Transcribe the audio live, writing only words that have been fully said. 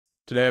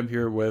Today I'm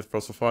here with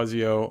Russell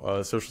Fazio,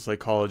 a social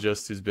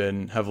psychologist who's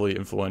been heavily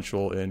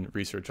influential in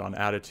research on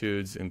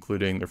attitudes,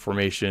 including their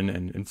formation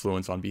and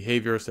influence on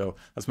behavior. So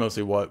that's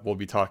mostly what we'll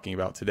be talking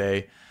about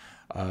today.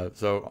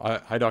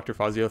 Hi, Dr.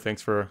 Fazio.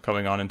 Thanks for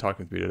coming on and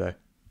talking with me today.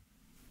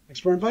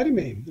 Thanks for inviting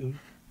me.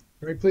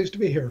 Very pleased to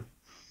be here.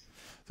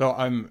 So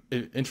I'm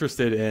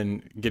interested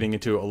in getting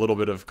into a little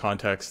bit of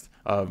context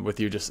with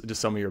you, just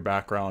some of your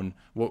background.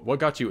 What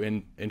got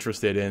you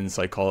interested in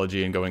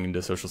psychology and going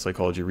into social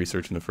psychology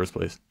research in the first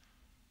place?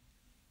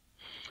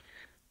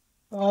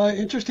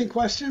 Interesting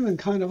question and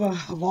kind of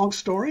a long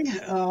story.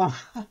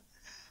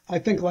 I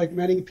think, like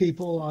many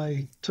people,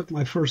 I took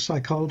my first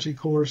psychology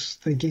course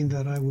thinking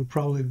that I would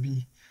probably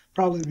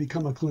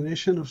become a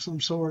clinician of some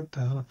sort,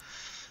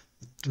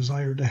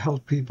 desire to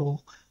help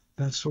people,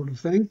 that sort of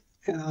thing.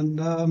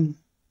 And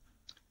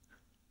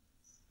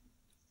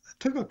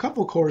took a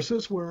couple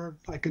courses where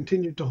I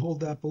continued to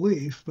hold that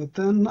belief, but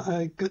then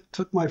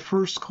took my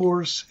first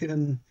course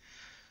in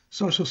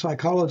social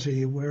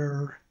psychology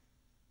where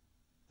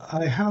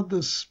I had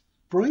this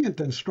brilliant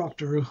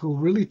instructor who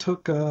really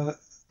took a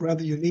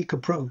rather unique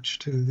approach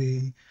to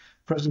the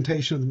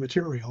presentation of the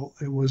material.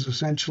 It was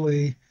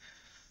essentially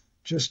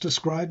just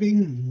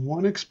describing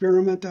one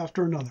experiment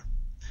after another.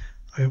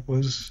 It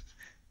was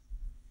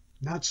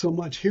not so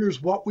much here's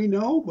what we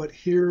know, but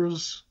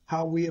here's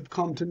how we have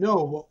come to know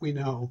what we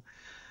know.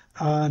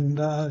 And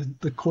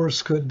the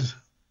course could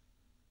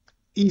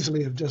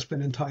easily have just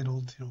been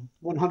entitled,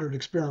 100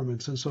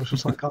 Experiments in Social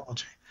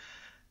Psychology.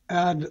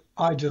 And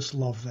I just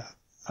love that.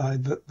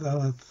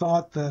 The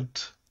thought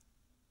that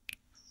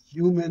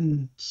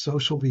human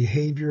social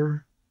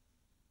behavior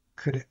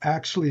could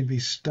actually be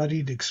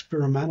studied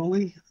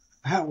experimentally,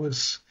 that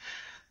was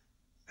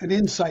an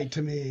insight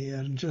to me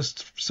and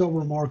just so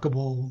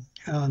remarkable.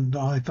 And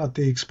I thought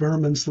the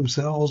experiments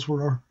themselves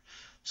were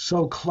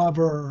so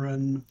clever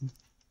and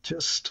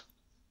just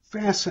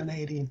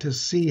fascinating to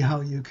see how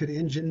you could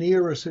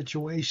engineer a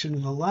situation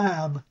in the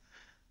lab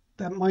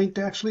that might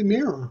actually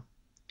mirror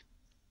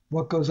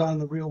what goes on in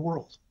the real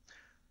world.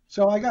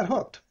 So I got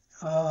hooked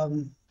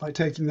by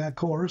taking that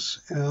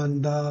course,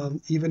 and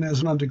even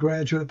as an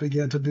undergraduate,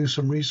 began to do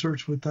some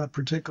research with that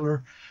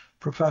particular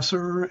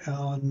professor,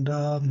 and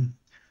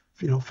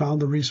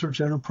found the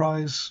research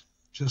enterprise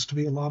just to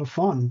be a lot of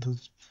fun to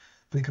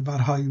think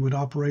about how you would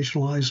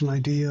operationalize an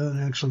idea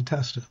and actually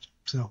test it.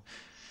 So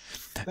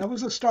that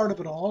was the start of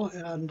it all,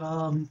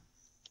 and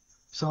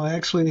so I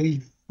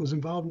actually was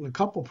involved in a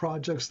couple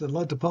projects that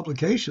led to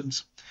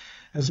publications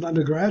as an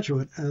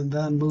undergraduate, and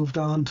then moved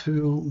on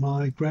to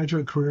my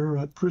graduate career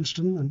at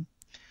Princeton and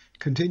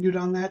continued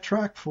on that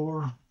track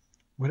for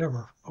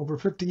over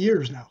 50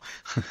 years now.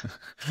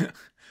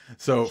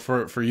 So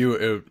for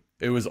you,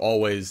 it was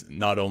always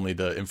not only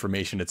the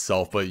information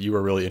itself, but you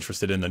were really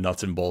interested in the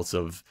nuts and bolts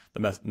of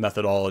the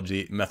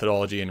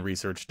methodology and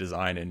research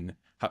design and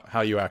how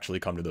you actually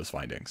come to those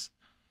findings.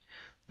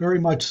 Very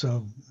much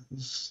so.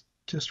 It's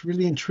just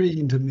really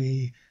intriguing to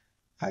me.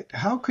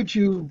 How could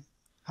you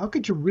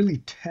really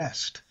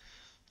test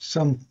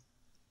some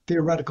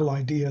theoretical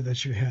idea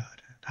that you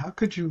had? How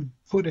could you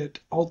put it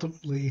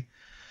ultimately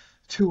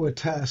to a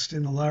test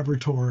in the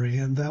laboratory?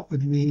 And that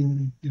would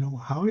mean,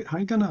 how are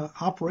you going to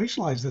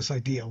operationalize this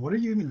idea? What are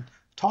you even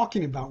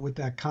talking about with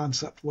that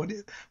concept? What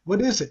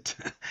is it?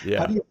 Yeah.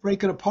 How do you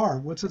break it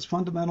apart? What's its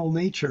fundamental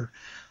nature?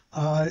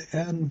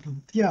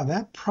 And yeah,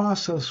 that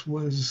process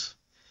was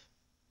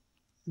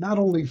not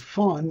only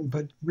fun,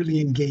 but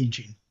really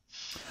engaging.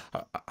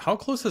 How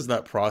close is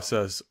that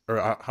process,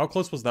 or how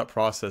close was that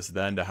process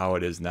then to how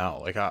it is now?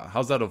 Like,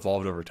 how's that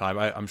evolved over time?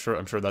 I'm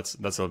sure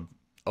that's a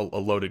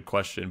loaded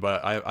question,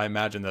 but I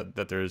imagine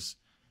that there's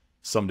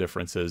some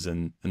differences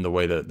in the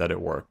way that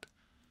it worked.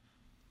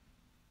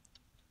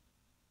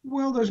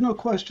 Well, there's no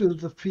question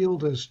that the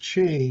field has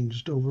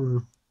changed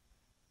over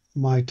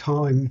my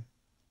time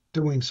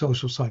doing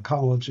social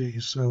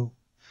psychology. So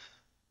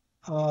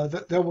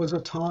there was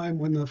a time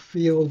when the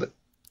field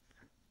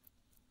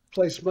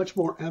placed much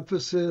more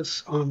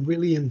emphasis on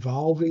really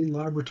involving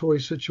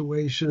laboratory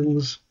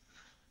situations.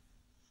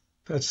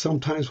 That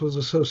sometimes was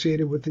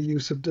associated with the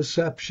use of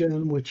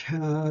deception, which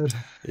had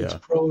its Yeah.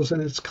 pros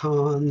and its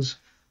cons.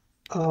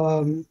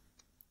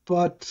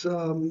 But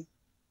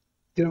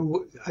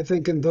I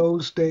think in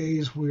those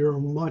days we were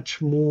much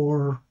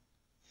more,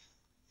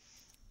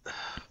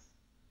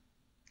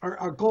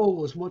 our goal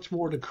was much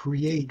more to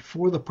create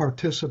for the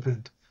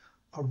participant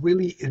a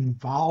really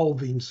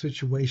involving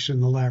situation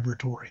in the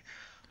laboratory,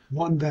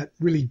 one that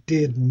really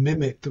did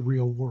mimic the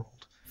real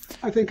world.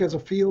 I think as a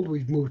field,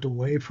 we've moved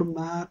away from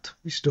that.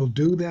 We still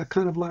do that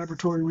kind of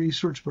laboratory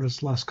research, but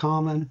it's less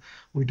common.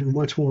 We do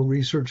much more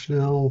research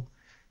now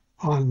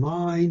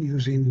online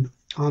using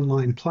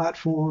online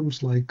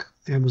platforms like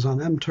Amazon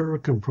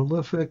MTurk and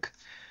Prolific.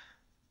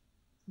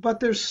 But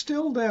there's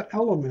still that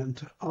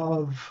element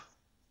of,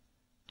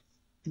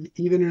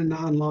 even in an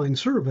online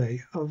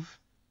survey, of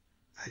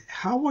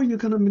how are you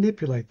going to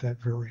manipulate that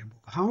variable?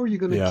 How are you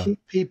going to Yeah.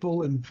 keep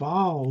people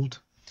involved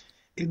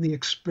in the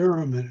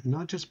experiment,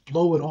 not just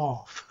blow it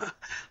off.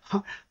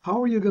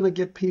 How are you going to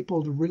get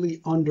people to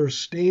really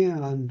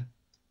understand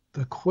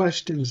the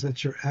questions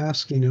that you're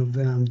asking of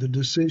them, the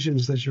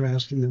decisions that you're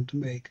asking them to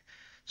make?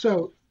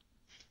 So,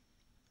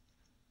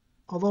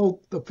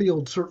 although the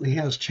field certainly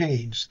has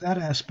changed, that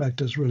aspect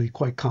is really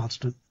quite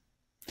constant.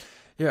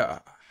 Yeah.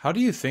 How do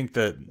you think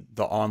that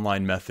the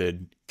online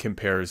method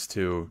compares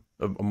to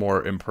a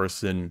more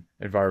in-person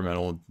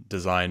environmental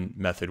design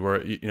method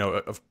where,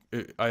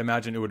 I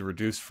imagine it would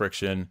reduce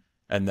friction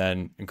and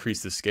then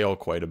increase the scale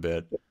quite a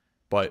bit,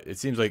 but it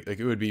seems like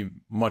it would be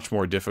much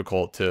more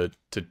difficult to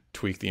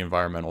tweak the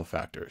environmental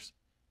factors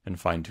and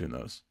fine tune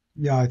those.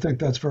 Yeah, I think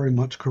that's very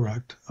much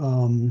correct.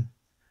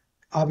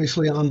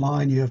 Obviously,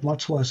 online, you have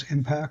much less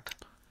impact.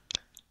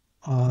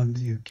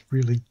 You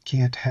really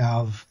can't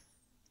have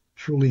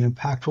truly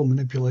impactful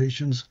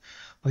manipulations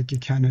like you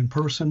can in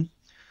person.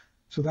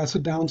 So that's a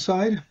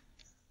downside.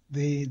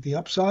 The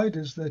upside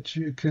is that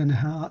you can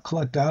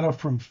collect data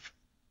from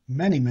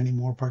many, many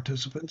more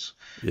participants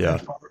Yeah.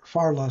 at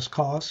far less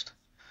cost.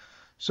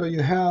 So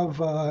you have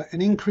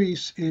an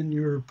increase in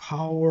your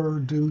power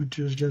due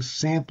to just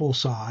sample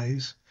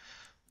size,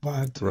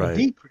 but a Right.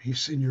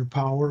 decrease in your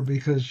power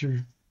because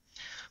you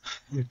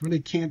really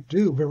can't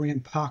do very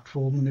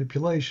impactful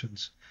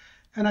manipulations.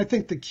 And I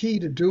think the key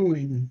to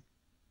doing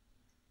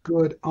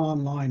good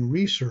online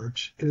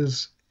research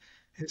is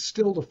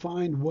still to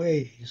find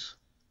ways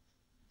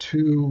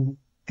to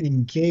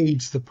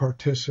engage the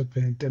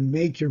participant and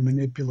make your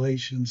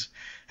manipulations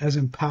as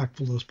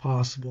impactful as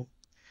possible.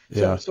 So,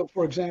 Yeah. so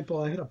for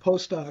example, I had a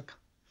postdoc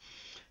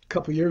a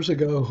couple years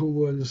ago who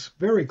was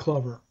very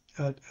clever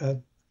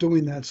at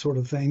doing that sort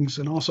of things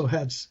and also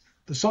had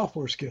the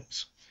software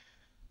skills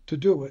to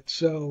do it.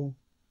 So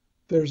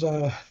there's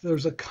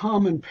a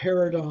common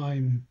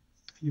paradigm,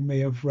 you may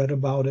have read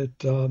about it,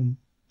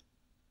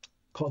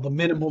 called the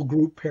minimal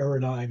group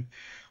paradigm,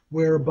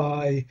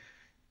 whereby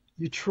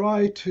you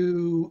try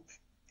to,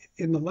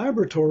 in the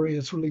laboratory,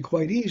 it's really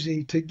quite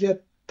easy to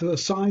get to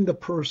assign the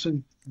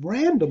person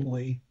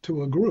randomly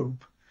to a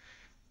group,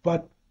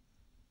 but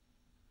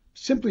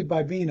simply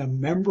by being a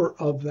member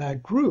of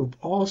that group,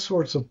 all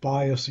sorts of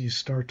biases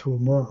start to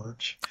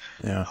emerge.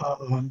 Yeah.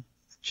 Um,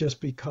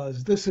 just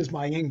because this is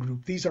my in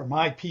group, these are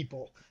my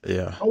people.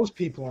 Yeah. Those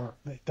people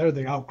they're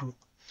the out group.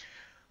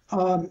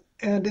 And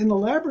in the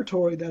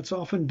laboratory, that's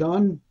often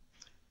done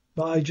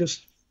by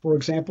just, for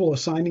example,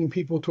 assigning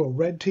people to a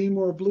red team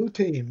or a blue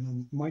team.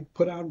 And might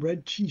put out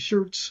red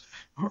t-shirts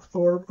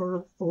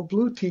or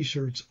blue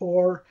t-shirts,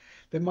 or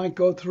they might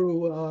go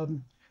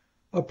through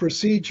a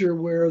procedure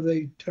where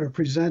they are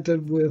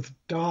presented with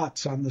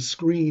dots on the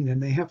screen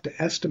and they have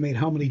to estimate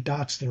how many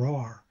dots there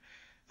are.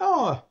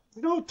 Oh,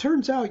 it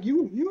turns out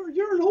you're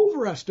an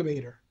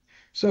overestimator.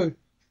 So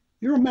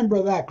you're a member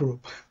of that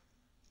group.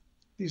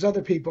 These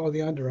other people are the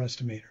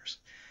underestimators.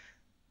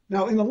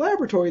 Now, in the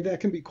laboratory,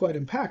 that can be quite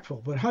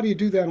impactful, but how do you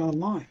do that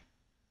online?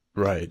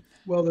 Right.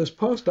 Well, this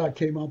postdoc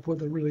came up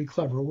with a really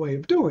clever way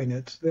of doing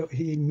it.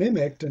 He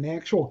mimicked an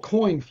actual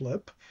coin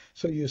flip.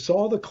 So you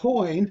saw the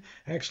coin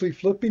actually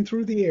flipping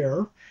through the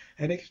air,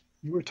 and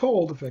you were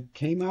told if it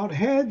came out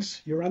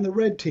heads, you're on the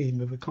red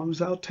team. If it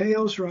comes out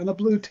tails, you're on the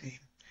blue team.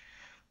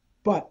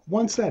 But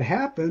once that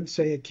happened,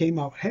 say it came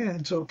out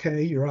heads,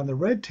 okay, you're on the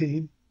red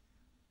team.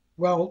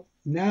 Well,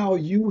 now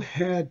you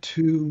had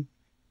to,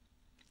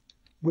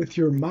 with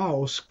your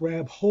mouse,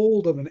 grab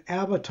hold of an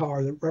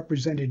avatar that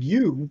represented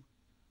you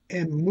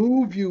and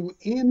move you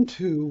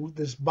into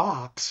this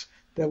box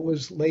that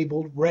was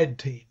labeled red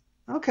team.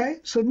 Okay,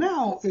 so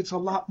now it's a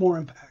lot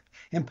more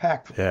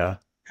impactful. Yeah.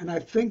 And I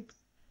think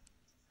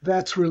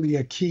that's really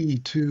a key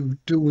to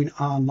doing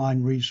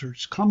online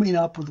research, coming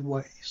up with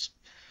ways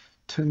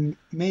to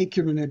make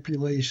your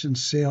manipulation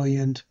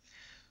salient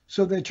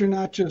so that you're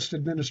not just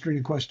administering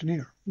a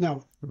questionnaire.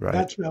 Now, Right.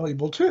 that's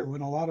valuable too.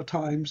 And a lot of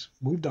times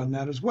we've done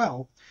that as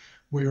well,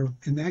 where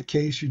in that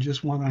case, you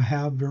just want to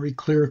have very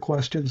clear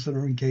questions that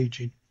are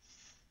engaging.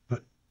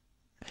 But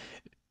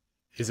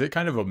Is it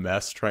kind of a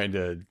mess trying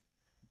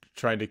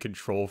to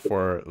control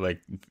for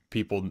like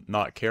people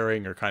not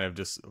caring or kind of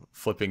just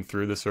flipping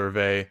through the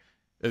survey,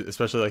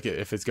 especially like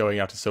if it's going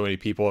out to so many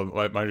people?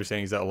 My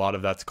understanding is that a lot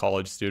of that's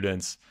college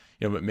students,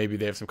 but maybe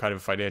they have some kind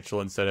of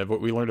financial incentive.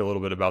 But we learned a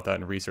little bit about that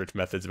in research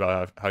methods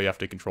about how you have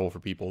to control for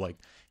people like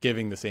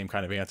giving the same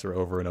kind of answer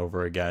over and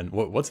over again.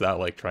 What's that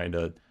like trying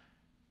to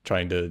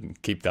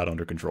keep that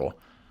under control?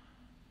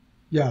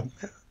 yeah,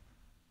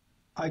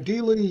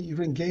 ideally, you've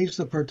engaged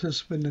the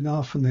participant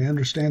enough and they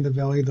understand the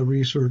value of the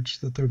research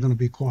that they're going to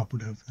be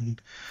cooperative and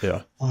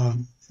Yeah.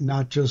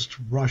 not just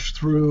rush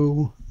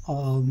through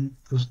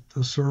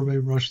the survey,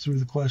 rush through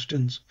the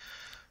questions,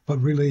 but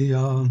really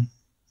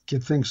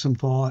give things some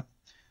thought.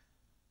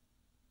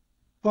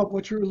 But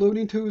what you're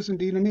alluding to is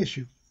indeed an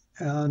issue.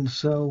 And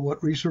so,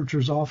 what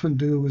researchers often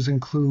do is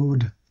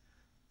include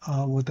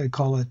what they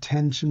call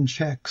attention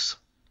checks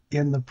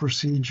in the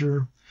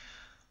procedure.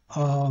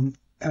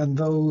 And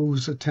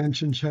those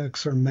attention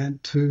checks are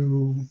meant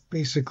to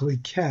basically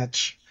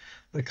catch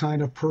the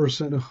kind of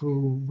person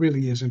who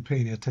really isn't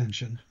paying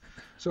attention.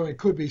 So it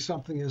could be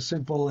something as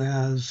simple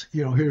as,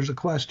 here's a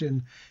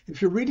question.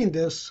 If you're reading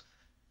this,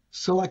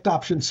 select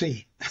option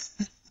C.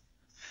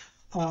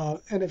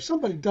 And if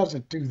somebody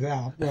doesn't do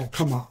that, well,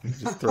 come on.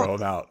 Just throw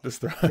them out.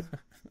 Just throw.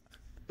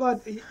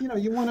 But,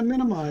 you want to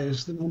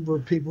minimize the number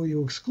of people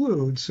you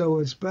exclude. So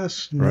it's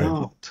best Right.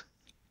 not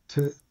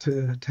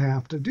to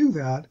have to do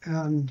that.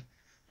 And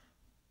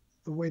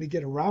the way to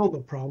get around the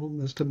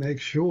problem is to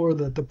make sure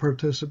that the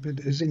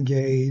participant is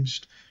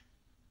engaged,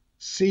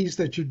 sees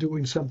that you're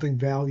doing something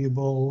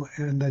valuable,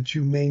 and that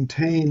you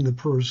maintain the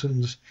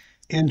person's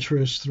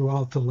interest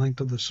throughout the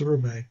length of the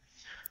survey.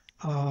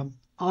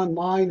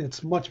 Online,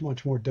 it's much,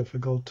 much more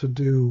difficult to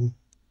do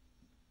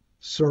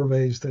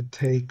surveys that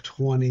take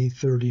 20,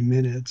 30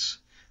 minutes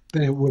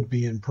than it would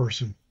be in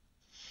person.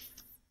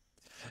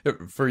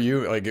 For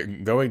you,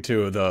 like going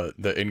to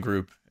the in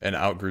group and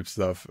out group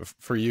stuff,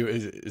 for you,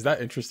 is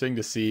that interesting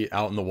to see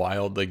out in the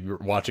wild, like you're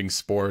watching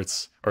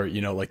sports, or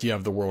like you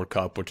have the World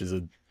Cup, which is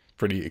a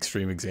pretty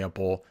extreme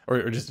example,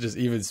 or just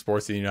even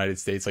sports in the United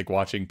States, like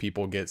watching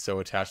people get so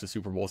attached to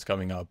Super Bowls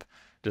coming up.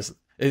 Just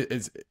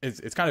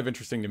it's kind of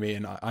interesting to me,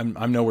 and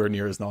I'm nowhere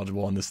near as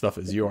knowledgeable on this stuff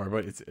as you are,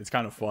 but it's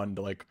kind of fun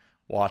to like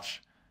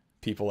watch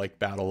people like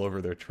battle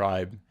over their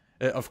tribe.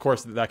 Of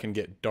course, that can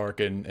get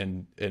dark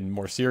and in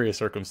more serious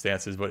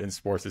circumstances, but in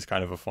sports, it's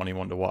kind of a funny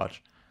one to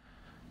watch.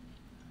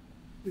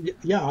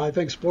 Yeah, I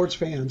think sports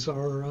fans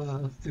are,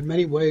 in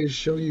many ways,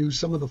 show you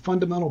some of the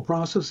fundamental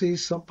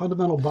processes, some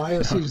fundamental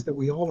biases that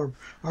we all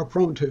are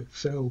prone to.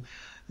 So,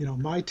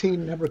 my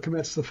team never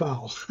commits the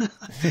foul.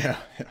 Yeah,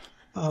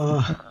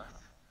 uh,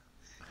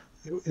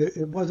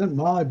 it wasn't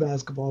my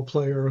basketball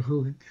player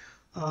who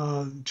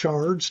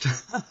charged.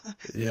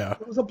 yeah,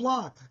 It was a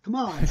block. Come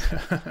on.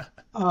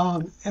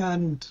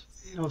 And,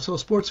 so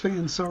sports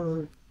fans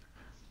are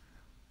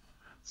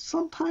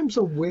sometimes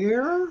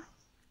aware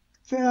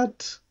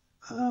that,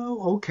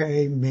 oh,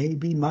 okay,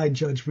 maybe my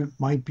judgment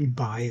might be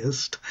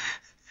biased.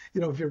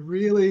 If you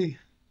really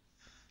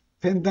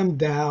pin them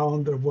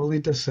down, they're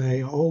willing to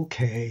say,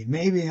 okay,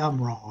 maybe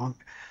I'm wrong.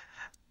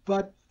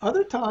 But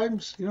other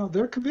times,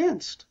 they're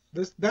convinced.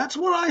 That's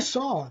what I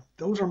saw.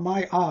 Those are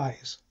my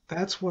eyes.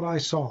 That's what I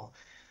saw.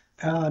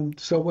 And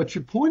so what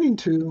you're pointing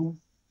to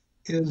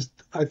is,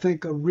 I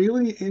think, a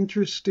really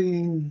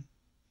interesting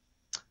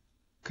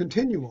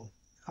continuum.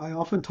 I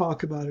often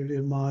talk about it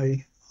in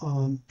my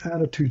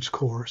attitudes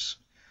course,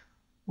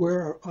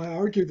 where I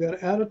argue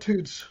that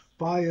attitudes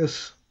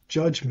bias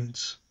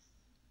judgments,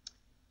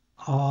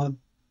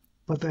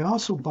 but they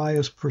also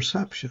bias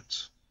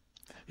perceptions.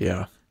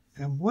 yeah.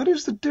 And what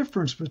is the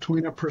difference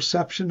between a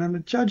perception and a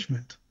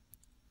judgment?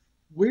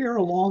 Where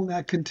along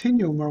that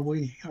continuum are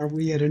we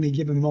at any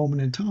given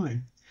moment in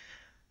time?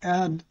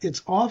 And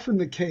it's often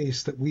the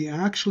case that we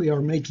actually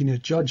are making a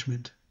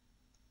judgment,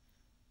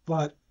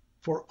 but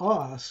for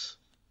us,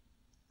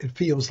 it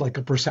feels like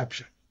a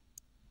perception.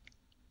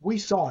 We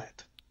saw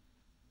it,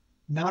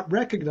 not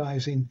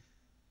recognizing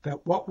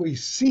that what we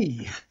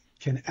see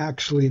can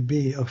actually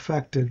be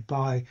affected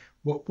by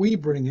what we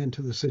bring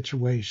into the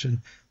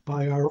situation,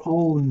 by our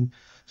own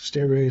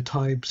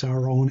stereotypes,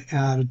 our own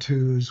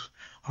attitudes,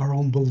 our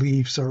own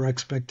beliefs, our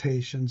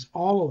expectations.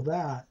 All of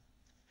that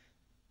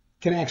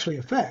can actually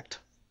affect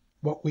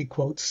what we,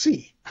 quote,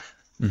 see.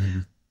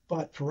 Hmm.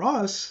 But for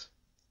us,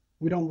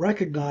 we don't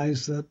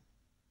recognize that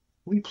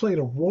we played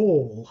a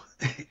role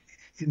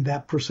in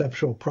that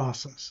perceptual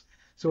process.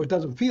 So it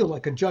doesn't feel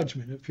like a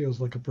judgment, it feels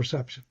like a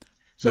perception.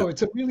 So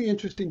it's a really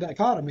interesting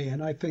dichotomy,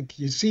 and I think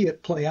you see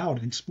it play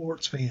out in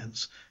sports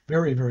fans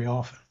very, very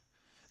often.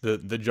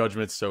 The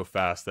judgment's so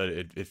fast that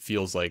it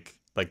feels like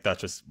that's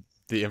just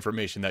the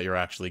information that you're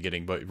actually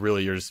getting, but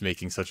really you're just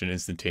making such an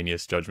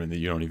instantaneous judgment that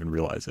you don't even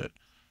realize it.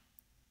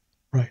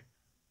 Right.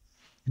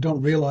 You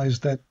don't realize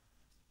that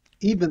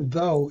even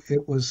though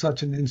it was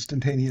such an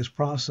instantaneous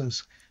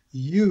process,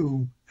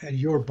 you and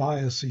your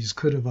biases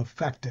could have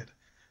affected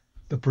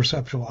the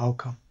perceptual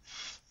outcome.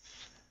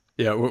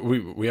 Yeah,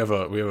 we have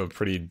a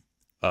pretty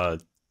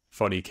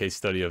funny case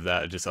study of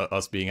that. Just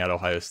us being at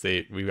Ohio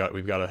State, we've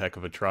got a heck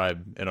of a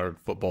tribe in our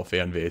football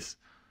fan base.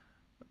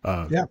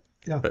 Uh, Yeah,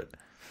 yeah. but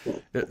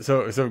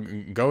so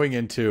going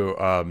into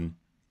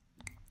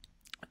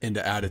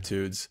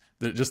attitudes,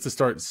 just to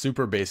start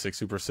super basic,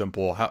 super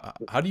simple.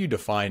 How do you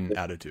define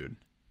attitude?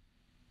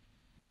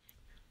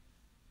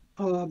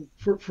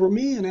 For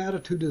me, an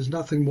attitude is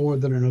nothing more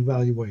than an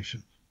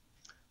evaluation.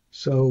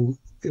 So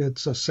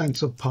it's a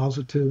sense of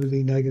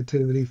positivity,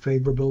 negativity,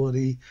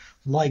 favorability,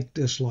 like,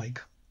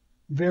 dislike.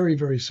 Very,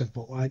 very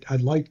simple. I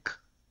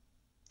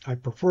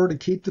prefer to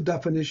keep the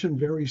definition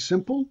very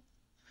simple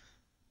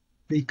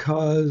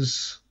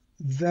because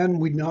then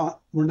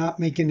we're not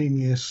making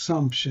any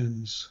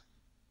assumptions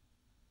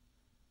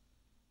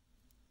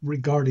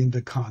regarding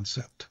the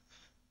concept.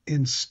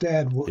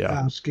 Instead, we're Yeah,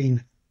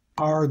 asking,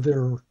 are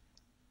there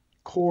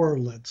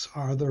correlates?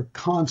 Are there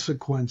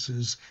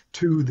consequences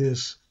to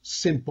this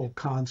simple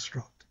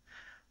construct?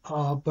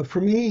 But for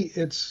me,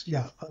 it's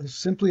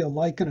simply a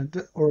like and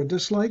or a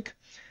dislike.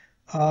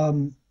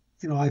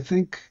 I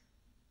think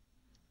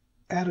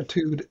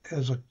attitude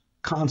as a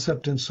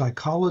concept in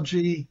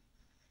psychology,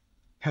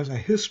 has a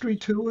history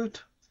to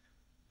it.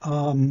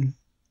 Um,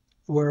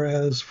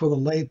 Whereas for the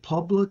lay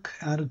public,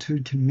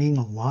 attitude can mean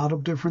a lot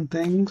of different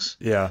things.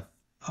 Yeah.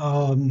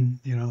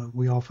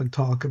 We often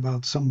talk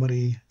about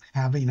somebody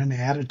having an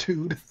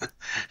attitude.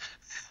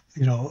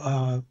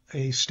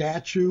 A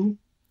statue,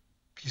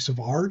 piece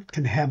of art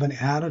can have an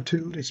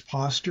attitude, its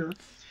posture,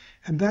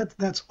 and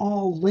that's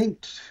all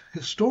linked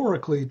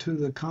historically to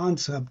the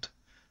concept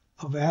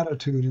of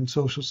attitude in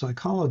social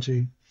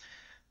psychology.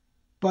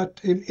 But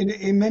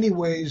in many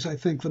ways, I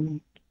think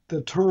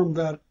the term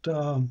that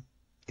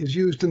is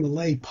used in the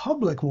lay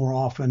public more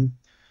often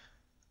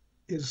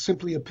is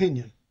simply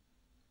opinion.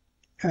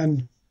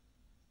 And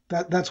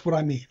that's what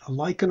I mean, a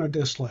like and a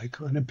dislike,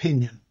 an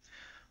opinion.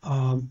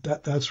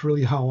 That's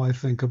really how I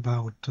think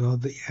about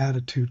the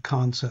attitude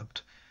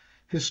concept.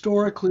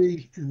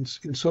 Historically,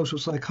 in social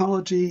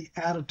psychology,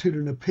 attitude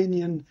and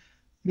opinion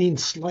mean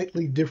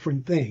slightly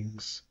different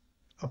things.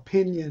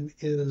 Opinion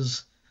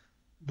is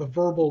the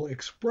verbal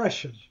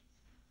expression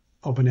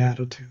of an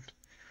attitude.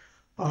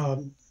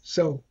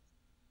 So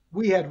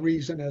we had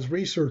reason as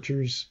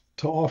researchers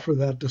to offer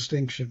that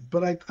distinction.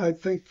 But I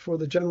think for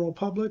the general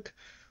public,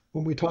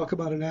 when we talk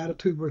about an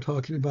attitude, we're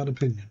talking about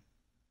opinion.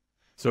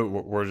 So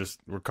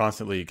we're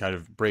constantly kind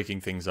of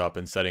breaking things up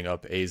and setting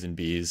up A's and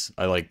B's.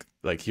 I like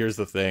here's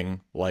the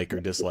thing, like or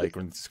dislike,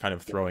 and just kind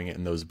of throwing it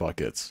in those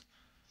buckets.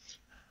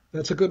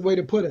 That's a good way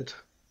to put it.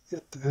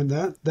 And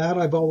that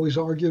I've always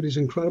argued is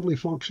incredibly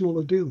functional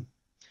to do.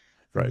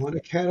 Right. You want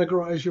to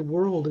categorize your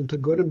world into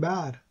good and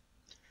bad.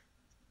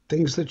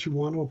 Things that you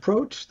want to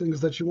approach, things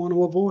that you want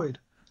to avoid.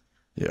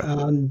 Yeah.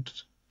 And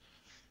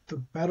the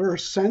better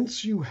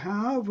sense you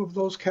have of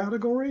those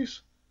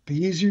categories,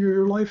 the easier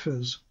your life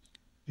is.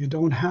 You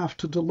don't have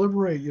to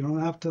deliberate. You don't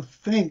have to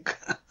think.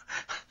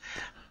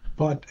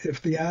 But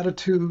if the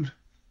attitude,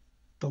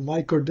 the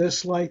like or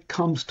dislike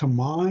comes to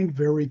mind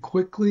very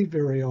quickly,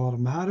 very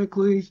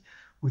automatically,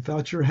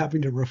 without your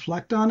having to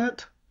reflect on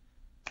it,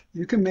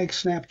 you can make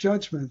snap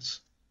judgments.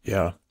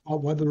 Yeah.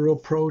 On whether to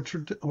approach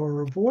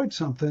or avoid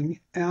something.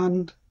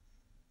 And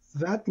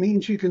that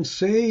means you can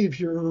save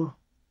your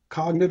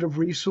cognitive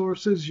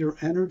resources, your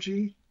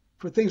energy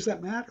for things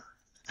that matter.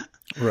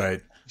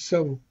 Right.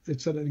 So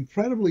it's an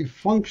incredibly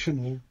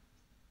functional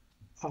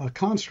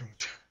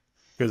construct.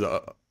 Because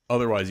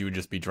otherwise you would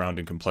just be drowned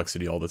in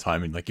complexity all the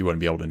time, and like you wouldn't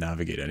be able to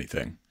navigate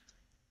anything.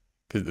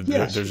 Because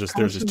Yes, there's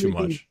just too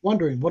much.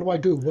 Wondering, what do I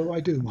do? What do I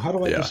do? How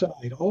do I Yeah.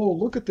 decide? Oh,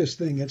 look at this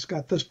thing. It's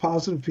got this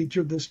positive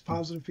feature, this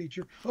positive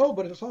feature. Oh,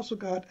 but it's also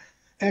got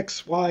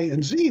X, Y,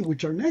 and Z,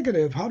 which are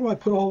negative. How do I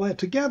put all that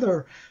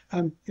together?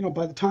 And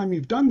by the time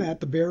you've done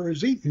that, the bear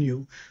has eaten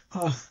you.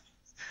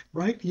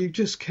 Right? You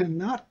just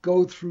cannot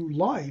go through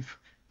life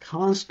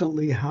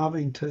constantly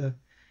having to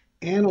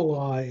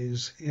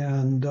analyze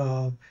and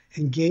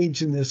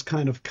engage in this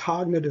kind of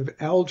cognitive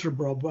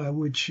algebra by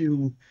which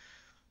you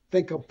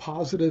think of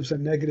positives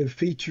and negative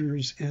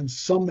features and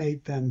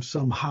summate them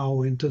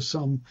somehow into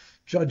some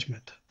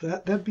judgment.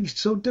 That'd be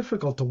so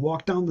difficult to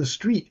walk down the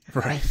street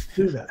Right. and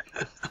do that.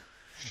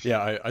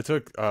 Yeah, I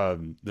took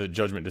the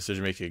judgment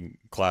decision making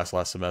class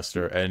last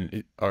semester,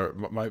 and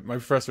my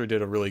professor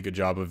did a really good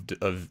job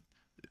of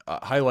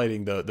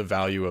highlighting the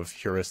value of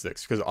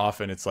heuristics, because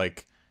often it's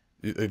like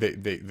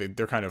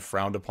they're kind of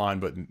frowned upon,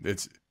 but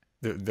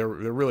they're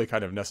really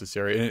kind of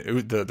necessary.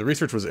 And the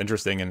research was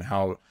interesting in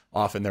how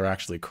often they're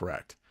actually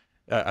correct,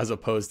 as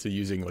opposed to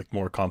using like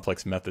more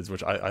complex methods,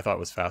 which I thought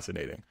was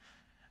fascinating.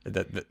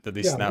 That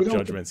these snap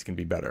judgments can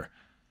be better.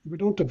 We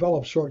don't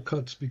develop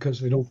shortcuts because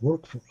they don't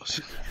work for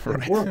us. They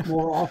Right. work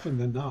more often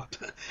than not.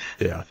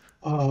 Yeah.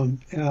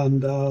 And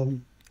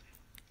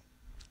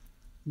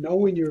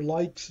knowing your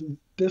likes and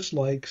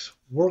dislikes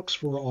works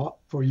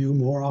for you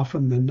more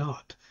often than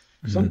not.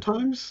 Mhm.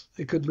 Sometimes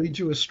it could lead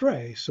you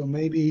astray. So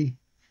maybe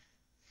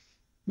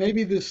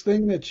this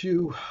thing that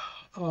you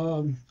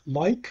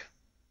like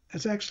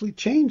has actually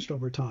changed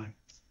over time.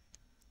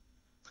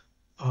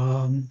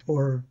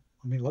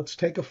 Let's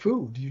take a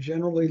food. You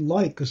generally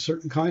like a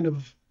certain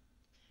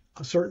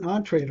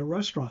entree at a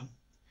restaurant.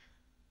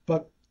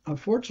 But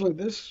unfortunately,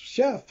 this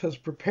chef has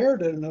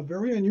prepared it in a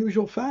very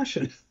unusual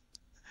fashion.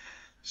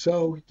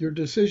 So your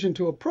decision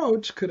to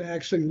approach could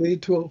actually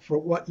lead to,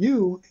 what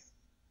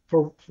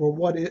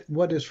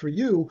is for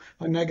you,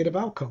 a negative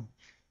outcome.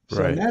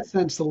 So Right. in that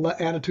sense, the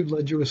attitude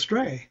led you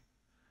astray.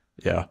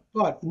 Yeah.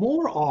 But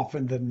more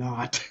often than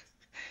not,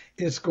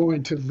 it's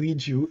going to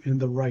lead you in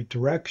the right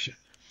direction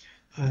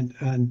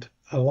and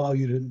allow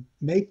you to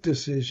make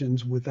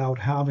decisions without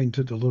having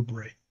to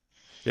deliberate.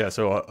 Yeah.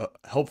 So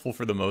helpful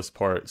for the most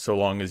part, so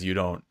long as you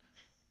don't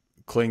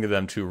cling to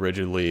them too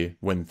rigidly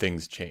when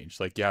things change.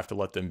 Like you have to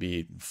let them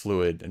be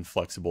fluid and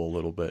flexible a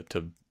little bit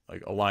to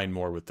like align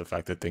more with the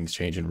fact that things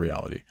change in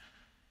reality.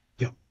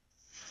 Yeah.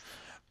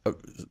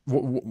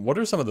 What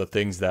are some of the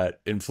things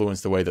that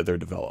influence the way that they're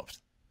developed?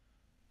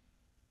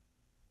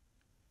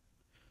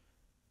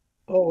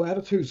 Oh,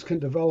 attitudes can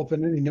develop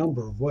in any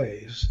number of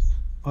ways,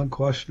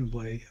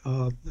 unquestionably.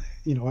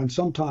 And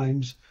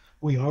sometimes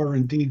we are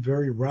indeed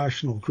very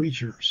rational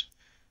creatures.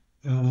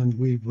 and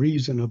we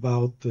reason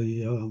about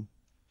the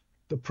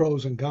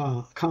pros and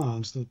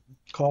cons, the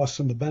costs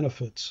and the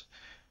benefits,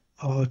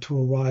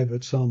 to arrive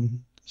at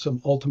some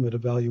ultimate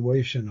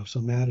evaluation of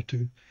some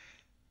attitude.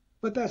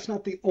 But that's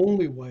not the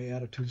only way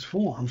attitudes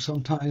form.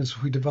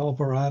 Sometimes we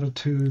develop our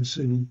attitudes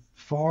in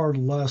far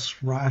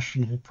less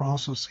rational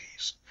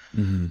processes.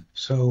 Hmm.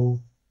 So,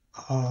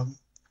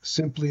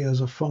 simply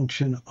as a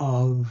function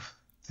of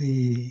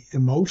the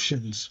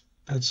emotions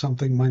that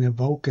something might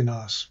evoke in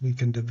us, we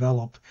can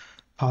develop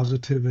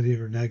positivity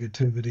or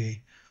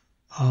negativity,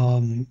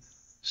 um,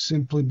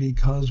 simply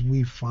because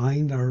we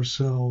find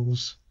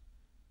ourselves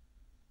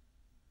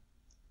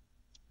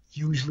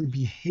usually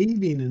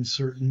behaving in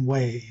certain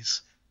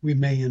ways. We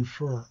may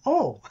infer,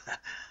 oh,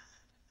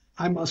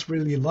 I must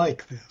really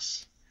like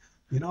this.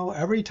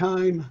 Every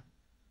time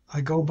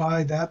I go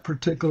by that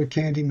particular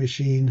candy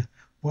machine,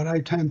 what I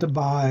tend to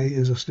buy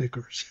is a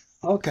Snickers.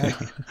 Okay,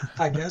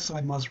 I guess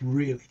I must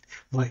really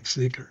like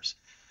Snickers.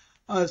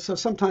 So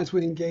sometimes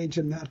we engage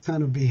in that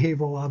kind of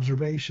behavioral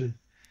observation.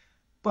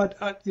 But,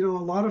 a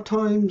lot of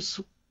times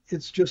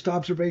it's just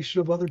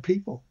observation of other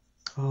people.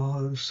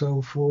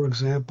 So, for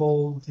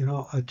example,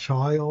 a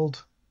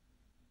child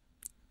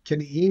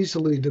can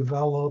easily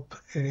develop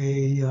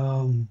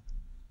a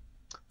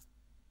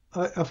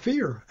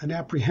fear, an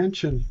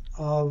apprehension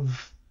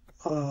of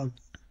a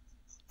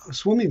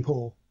swimming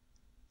pool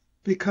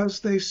because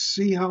they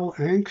see how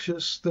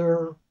anxious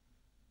their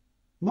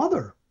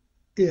mother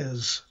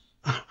is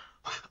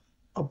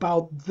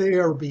about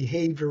their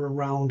behavior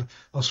around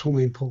a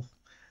swimming pool.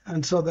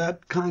 And so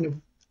that kind of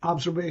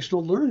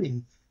observational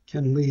learning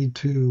can lead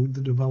to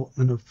the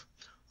development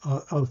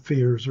of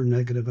fears or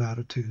negative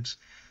attitudes.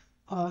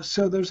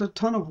 So there's a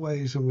ton of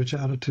ways in which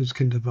attitudes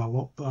can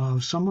develop.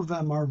 Some of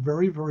them are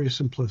very, very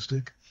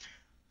simplistic.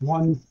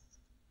 One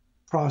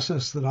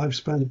process that I've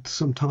spent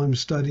some time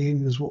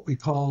studying is what we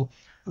call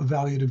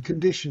evaluative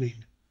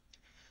conditioning.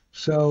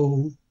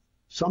 So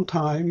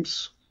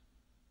sometimes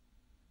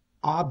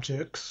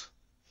objects,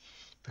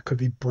 that could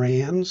be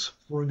brands,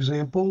 for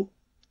example,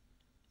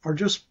 are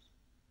just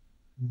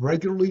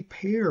regularly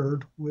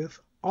paired with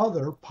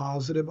other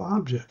positive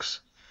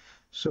objects.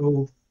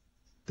 So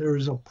there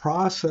is a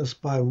process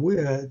by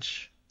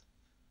which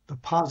the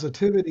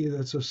positivity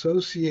that's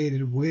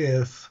associated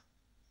with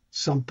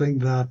something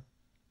that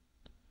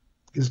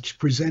is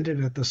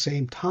presented at the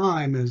same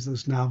time as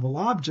this novel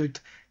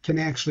object can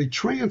actually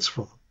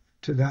transfer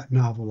to that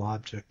novel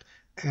object.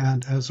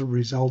 And as a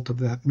result of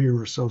that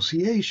mirror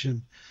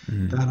association,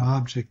 that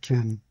object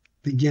can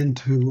begin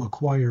to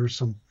acquire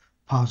some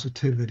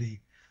positivity.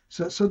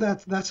 So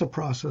that's a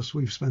process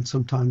we've spent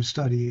some time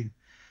studying.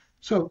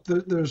 So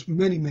there's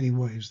many, many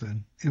ways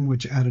then in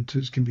which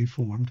attitudes can be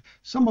formed.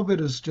 Some of it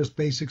is just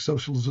basic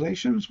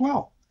socialization as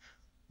well.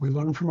 We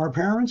learn from our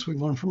parents, we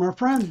learn from our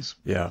friends.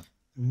 Yeah.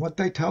 And what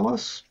they tell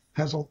us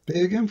has a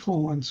big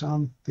influence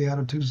on the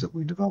attitudes that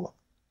we develop.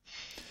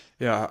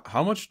 Yeah.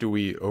 How much do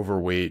we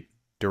overweight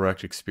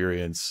direct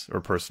experience or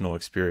personal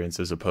experience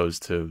as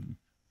opposed to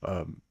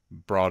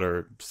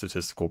broader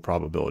statistical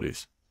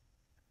probabilities?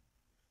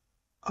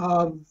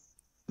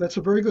 That's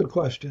a very good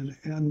question.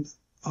 And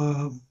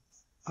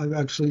I've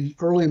actually,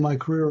 early in my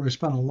career, I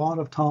spent a lot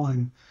of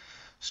time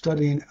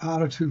studying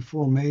attitude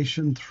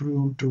formation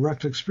through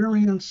direct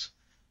experience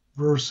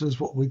versus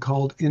what we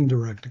called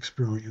indirect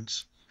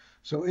experience.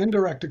 So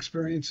indirect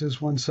experience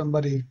is when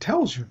somebody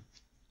tells you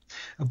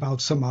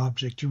about some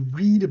object, you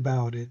read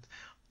about it,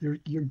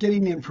 you're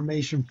getting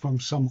information from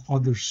some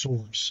other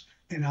source.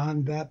 And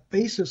on that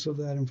basis of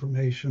that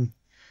information,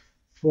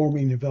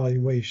 forming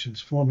evaluations,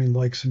 forming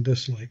likes and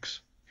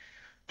dislikes.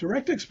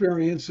 Direct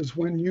experience is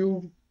when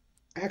you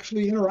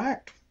actually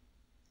interact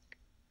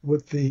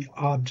with the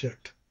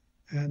object.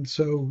 And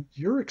so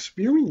you're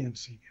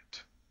experiencing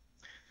it.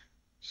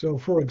 So,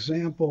 for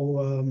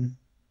example,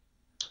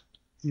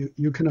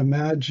 you can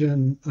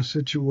imagine a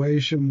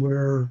situation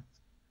where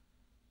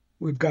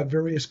we've got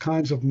various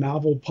kinds of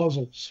novel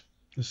puzzles.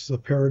 This is a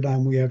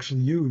paradigm we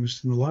actually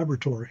used in the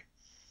laboratory,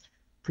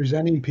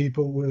 presenting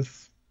people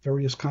with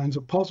various kinds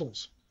of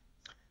puzzles.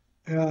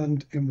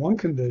 And in one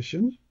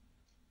condition,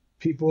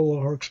 people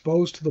are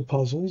exposed to the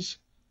puzzles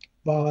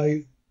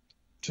by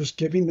just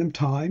giving them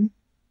time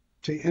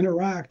to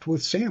interact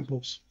with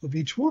samples of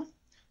each one.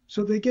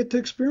 So they get to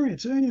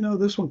experience,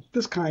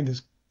 this kind is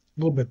a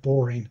little bit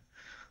boring.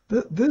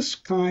 This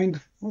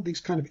kind, these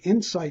kind of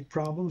insight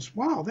problems,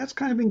 wow, that's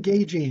kind of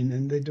engaging,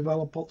 and they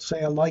develop,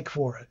 say, a like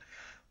for it.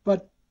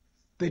 But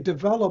they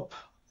develop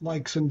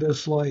likes and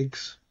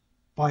dislikes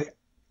by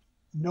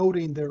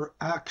noting their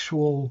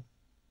actual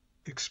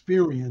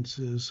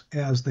experiences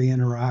as they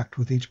interact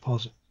with each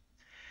puzzle.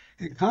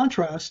 In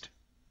contrast,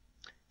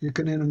 you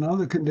can, in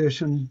another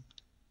condition,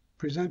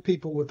 present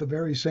people with the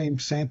very same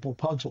sample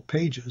puzzle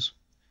pages,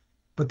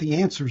 but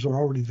the answers are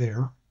already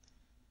there,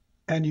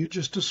 and you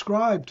just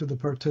describe to the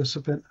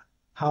participant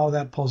how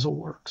that puzzle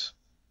works.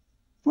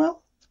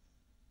 Well,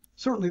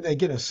 certainly they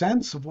get a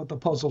sense of what the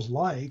puzzle's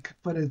like,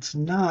 but it's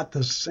not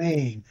the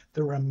same.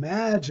 They're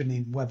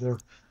imagining whether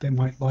they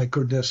might like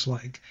or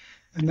dislike.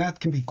 And that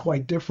can be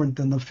quite different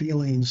than the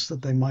feelings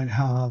that they might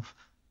have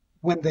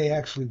when they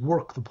actually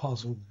work the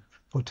puzzle,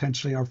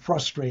 potentially are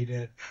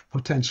frustrated,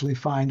 potentially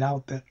find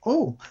out that,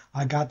 oh,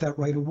 I got that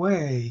right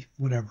away,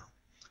 whatever.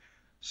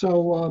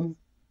 So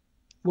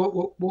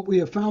what we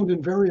have found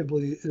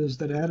invariably is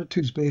that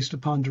attitudes based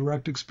upon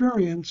direct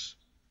experience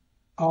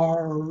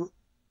are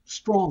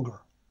stronger.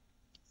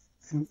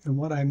 And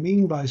what I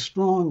mean by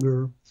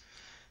stronger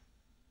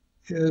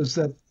is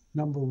that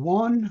number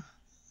one,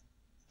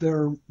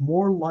 they're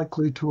more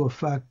likely to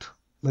affect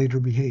later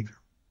behavior.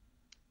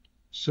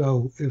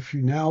 So if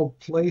you now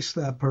place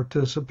that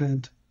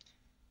participant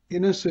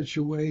in a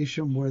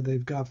situation where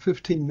they've got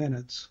 15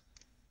 minutes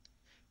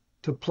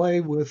to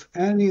play with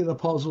any of the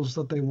puzzles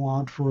that they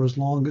want for as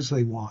long as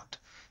they want.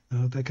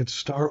 They could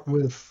start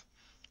with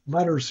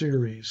letter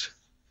series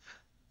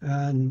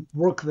and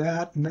work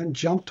that and then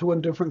jump to a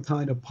different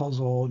kind of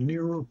puzzle,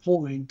 nearer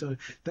point,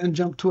 then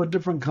jump to a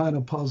different kind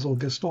of puzzle,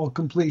 gestalt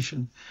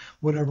completion,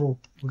 whatever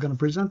we're going to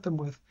present them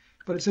with.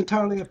 But it's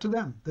entirely up to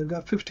them. They've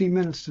got 15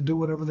 minutes to do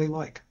whatever they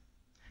like.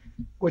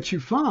 What you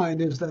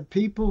find is that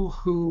people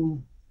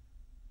who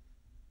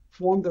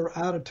form their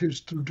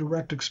attitudes through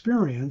direct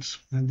experience,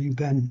 and you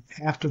then,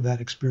 after that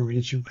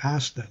experience, you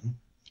ask them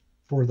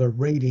for their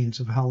ratings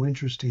of how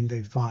interesting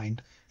they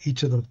find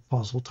each of the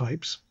puzzle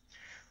types.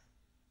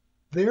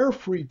 Their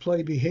free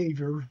play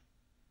behavior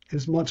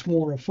is much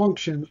more a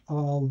function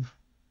of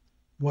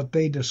what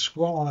they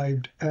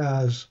described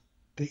as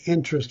the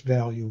interest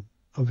value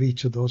of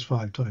each of those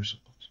 5 types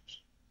of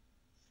puzzles.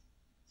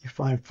 You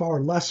find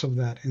far less of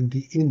that in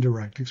the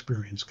indirect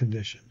experience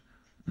condition,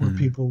 where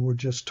people were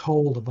just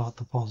told about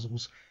the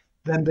puzzles,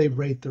 then they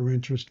rate their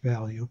interest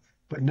value.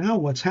 But now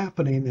what's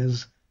happening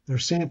is they're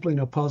sampling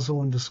a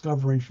puzzle and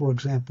discovering, for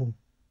example,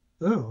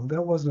 oh,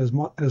 that wasn't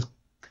as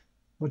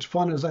much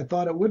fun as I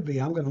thought it would be.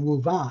 I'm going to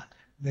move on.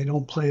 They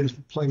don't play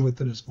with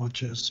it as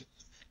much as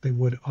they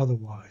would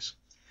otherwise.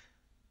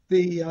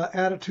 The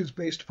attitudes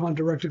based upon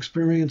direct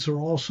experience are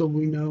also,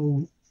 we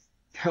know,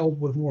 held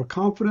with more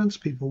confidence.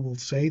 People will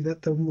say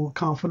that they're more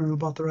confident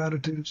about their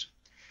attitudes.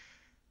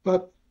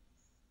 But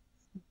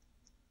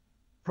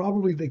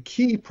probably the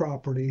key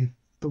property,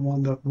 the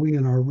one that we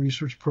in our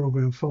research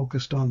program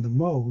focused on the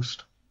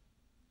most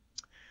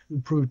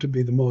and proved to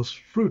be the most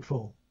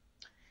fruitful,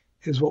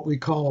 is what we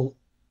call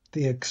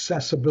the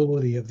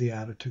accessibility of the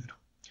attitude.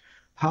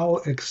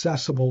 How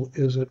accessible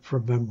is it for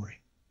memory?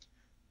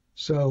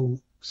 So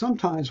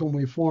sometimes when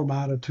we form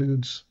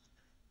attitudes,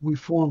 we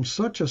form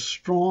such a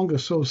strong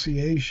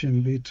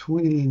association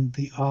between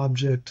the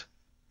object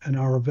and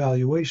our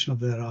evaluation of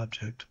that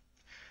object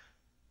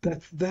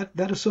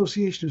that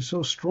association is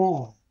so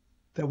strong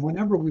that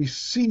whenever we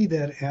see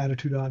that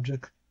attitude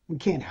object, we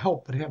can't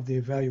help but have the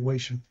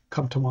evaluation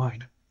come to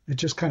mind. It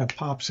just kind of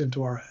pops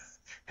into our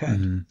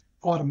head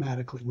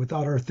automatically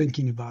without our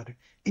thinking about it,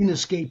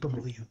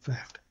 inescapably, in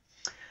fact.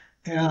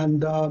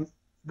 And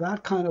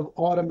that kind of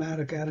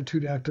automatic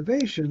attitude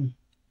activation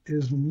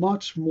is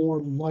much more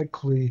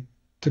likely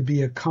to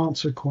be a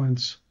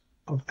consequence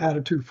of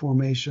attitude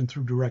formation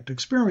through direct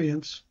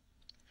experience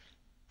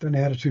than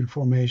attitude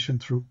formation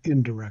through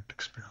indirect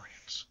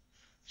experience.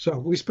 So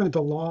we spent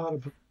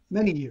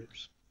many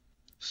years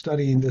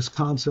studying this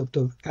concept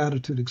of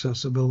attitude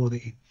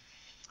accessibility.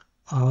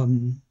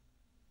 In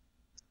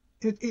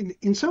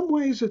some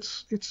ways,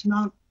 it's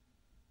not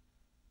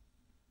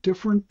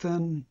different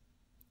than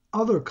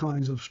other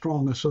kinds of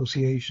strong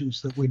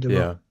associations that we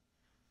develop.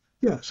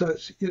 Yeah. So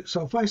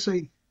if I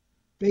say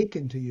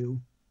bacon to you,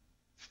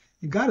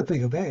 you got to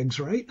think of eggs,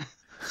 right?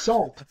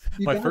 Salt.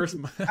 My first,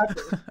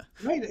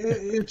 right?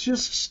 It's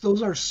just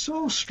those are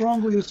so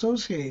strongly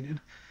associated.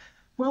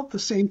 Well, the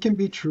same can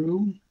be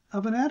true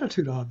of an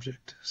attitude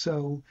object.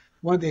 So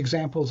one of the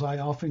examples I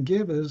often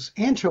give is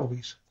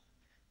anchovies.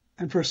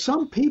 And for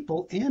some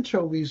people,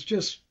 anchovies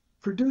just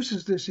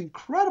produces this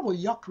incredible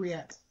yuck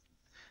reaction,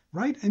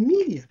 right?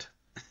 Immediate.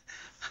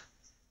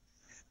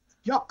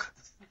 Yuck.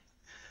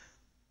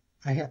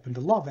 I happen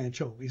to love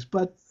anchovies,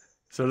 but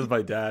so does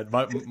my dad.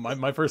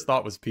 My first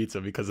thought was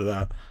pizza because of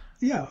that.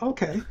 Yeah,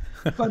 okay.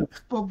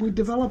 But we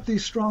develop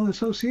these strong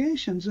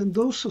associations, and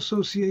those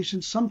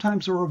associations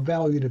sometimes are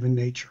evaluative in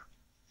nature.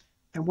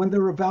 And when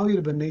they're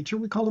evaluative in nature,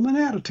 we call them an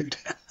attitude.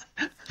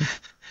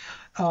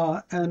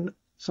 And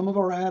some of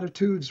our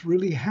attitudes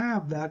really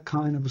have that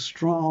kind of a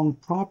strong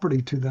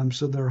property to them,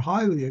 so they're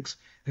highly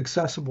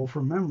accessible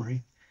for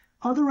memory.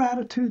 Other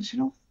attitudes,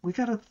 we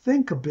got to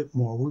think a bit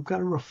more. We've got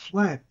to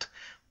reflect.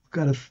 We've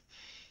got to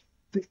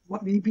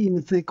maybe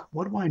even think,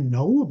 what do I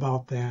know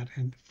about that?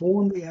 And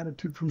form the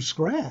attitude from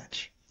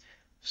scratch.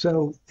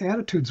 So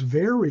attitudes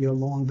vary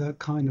along that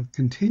kind of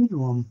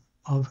continuum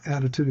of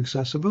attitude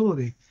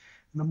accessibility.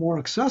 And the more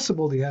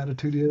accessible the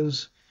attitude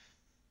is,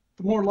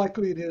 the more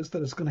likely it is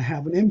that it's going to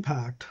have an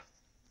impact,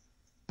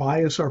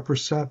 bias our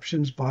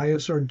perceptions,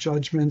 bias our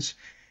judgments,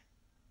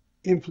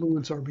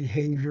 influence our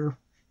behavior,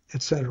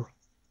 etc.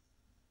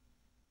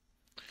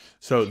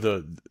 So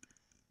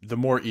the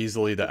more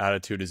easily the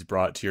attitude is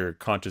brought to your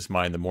conscious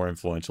mind, the more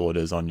influential it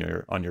is on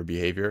your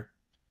behavior.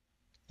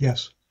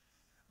 Yes.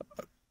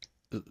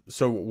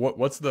 So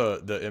what's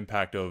the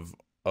impact of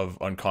But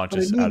it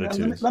unconscious need,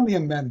 attitudes? let me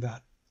amend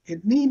that.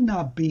 It need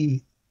not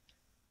be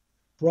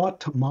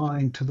brought to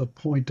mind to the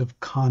point of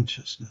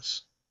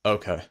consciousness.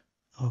 Okay.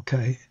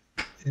 Okay.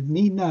 It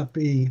need not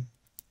be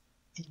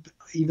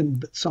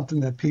even something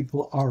that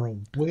people are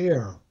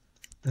aware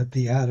that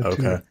the Okay.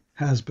 attitude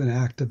has been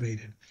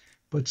activated,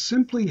 but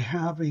simply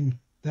having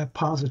that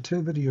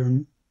positivity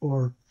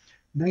or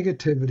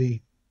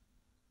negativity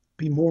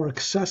be more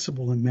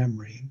accessible in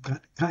memory,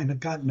 kind of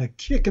gotten a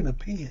kick in the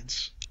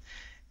pants,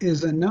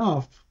 is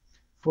enough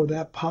for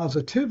that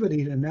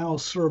positivity to now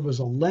serve as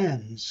a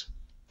lens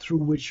through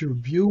which you're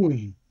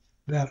viewing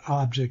that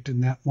object in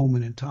that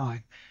moment in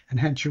time. And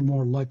hence, you're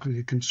more likely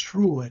to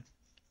construe it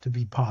to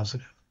be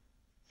positive.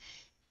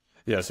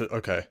 Yeah. So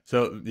okay.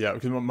 So yeah,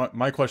 because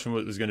my question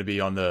was going to be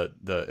on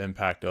the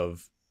impact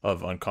of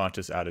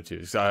unconscious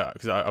attitudes. I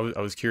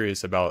was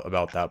curious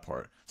about that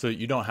part. So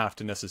you don't have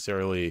to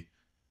necessarily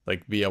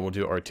like be able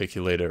to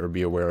articulate it or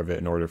be aware of it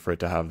in order for it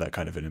to have that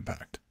kind of an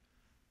impact.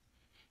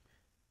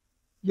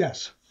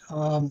 Yes,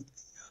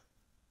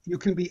 you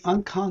can be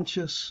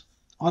unconscious,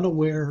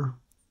 unaware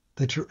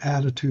that your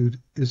attitude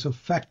is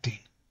affecting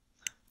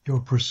your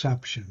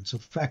perceptions,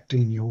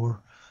 affecting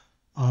your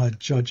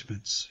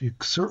judgments. You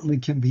certainly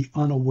can be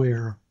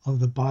unaware of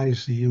the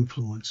biasing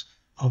influence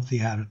of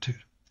the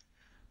attitude.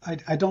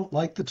 I don't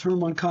like the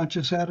term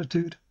unconscious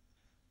attitude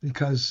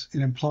because it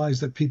implies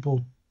that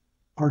people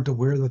aren't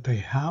aware that they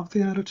have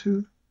the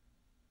attitude.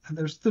 And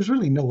there's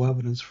really no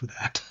evidence for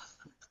that.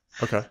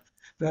 Okay.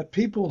 That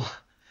people,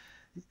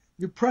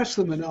 you press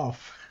them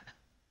enough,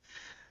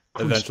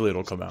 Eventually constrain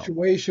it'll the come out.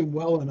 situation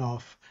well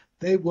enough,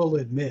 they will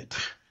admit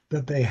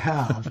that they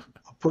have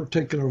a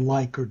particular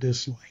like or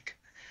dislike.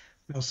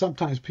 Now,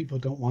 sometimes people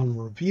don't want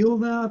to reveal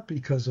that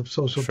because of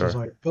social Sure.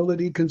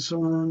 desirability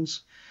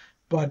concerns,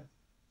 but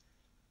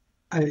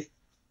I,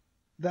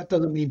 that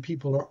doesn't mean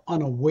people are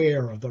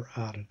unaware of their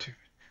attitude.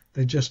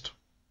 They just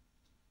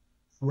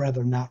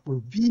rather not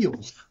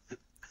reveal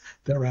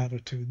their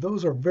attitude.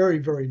 Those are very,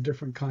 very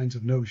different kinds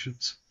of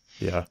notions.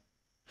 Yeah.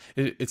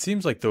 It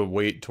seems like the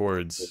weight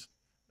towards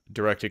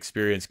direct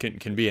experience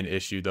can be an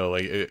issue though.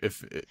 Like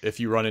if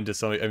you run into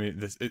somebody, I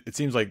mean, it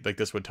seems like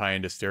this would tie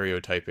into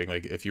stereotyping.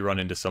 Like if you run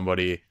into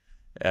somebody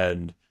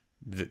and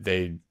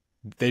they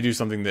do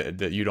something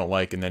that you don't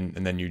like, and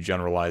then you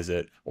generalize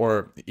it,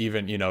 or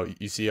even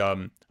you see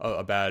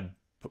a bad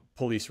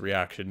police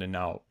reaction, and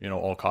now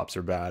all cops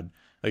are bad.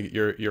 Like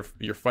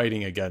you're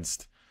fighting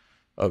against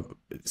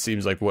it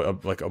seems like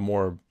like a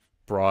more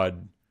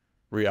broad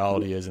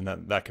reality is, and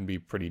that can be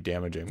pretty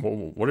damaging.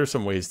 What are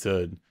some ways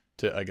to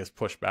I guess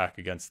push back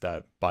against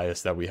that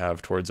bias that we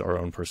have towards our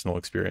own personal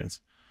experience?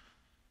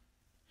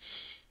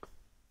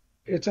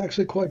 It's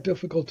actually quite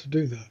difficult to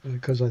do that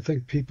because I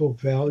think people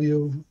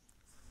value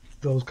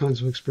those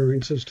kinds of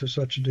experiences to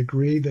such a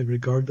degree, they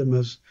regard them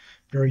as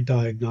very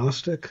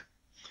diagnostic.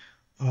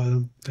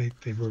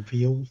 They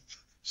reveal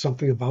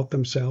something about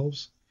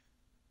themselves.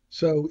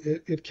 So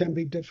it can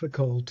be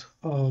difficult.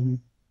 I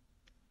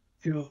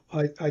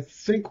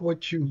think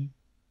what you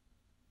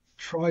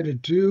try to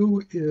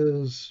do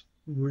is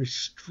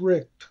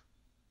restrict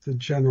the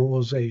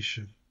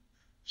generalization.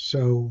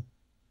 So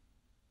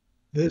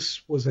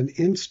this was an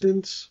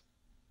instance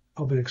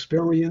of an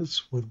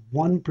experience with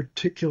one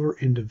particular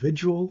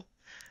individual.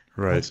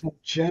 Right. Let's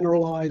not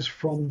generalize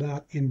from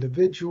that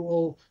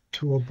individual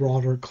to a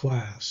broader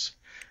class.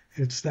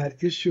 It's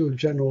that issue of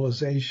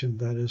generalization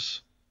that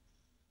is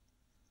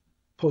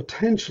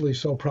potentially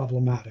so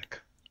problematic.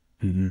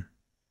 Hmm.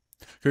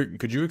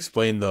 Could you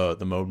explain the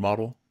mode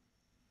model?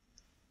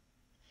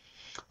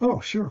 Oh,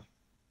 sure.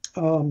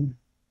 Um,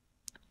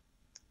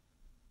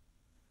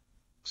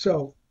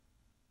 so,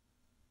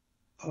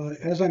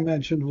 as I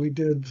mentioned, we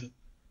did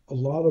a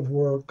lot of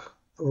work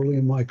early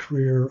in my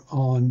career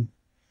on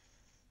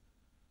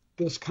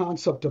this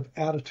concept of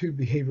attitude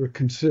behavior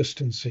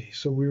consistency.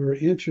 So, we were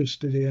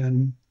interested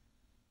in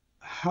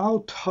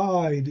how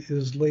tied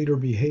is later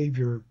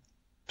behavior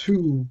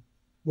to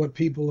what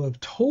people have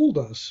told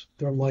us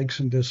their likes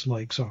and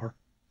dislikes are.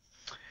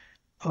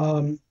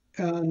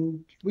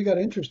 And we got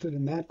interested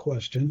in that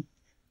question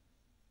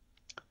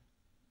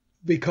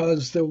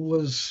because there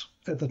was,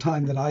 at the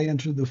time that I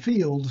entered the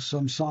field,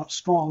 some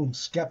strong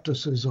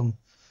skepticism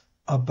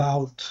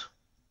about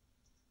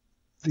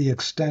the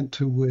extent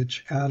to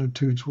which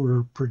attitudes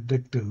were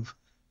predictive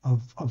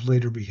of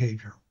later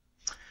behavior.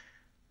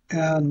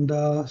 And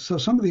so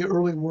some of the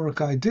early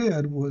work I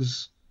did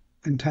was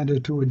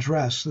intended to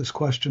address this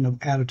question of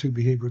attitude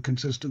behavior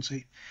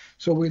consistency.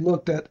 So we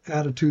looked at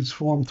attitudes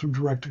formed through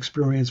direct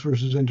experience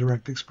versus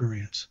indirect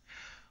experience.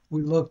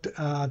 We looked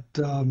at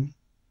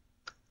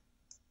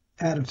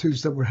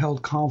attitudes that were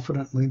held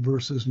confidently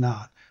versus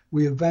not.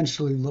 We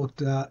eventually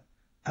looked at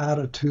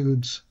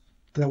attitudes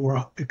that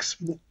were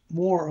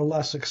more or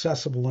less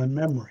accessible in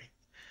memory.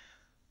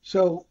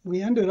 So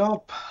we ended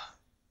up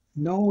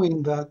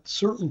knowing that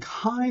certain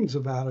kinds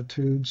of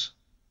attitudes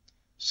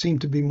seem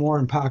to be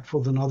more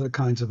impactful than other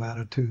kinds of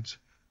attitudes.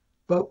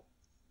 But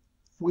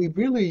we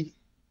really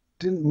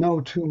didn't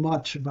know too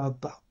much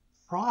about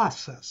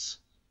process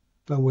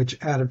by which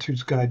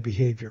attitudes guide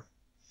behavior.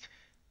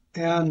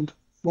 And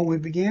when we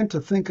began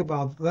to think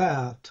about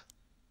that,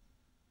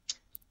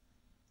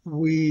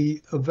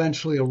 we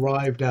eventually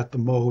arrived at the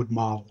mode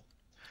model.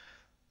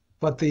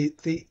 But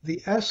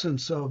the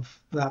essence of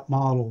that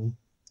model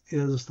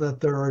is that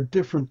there are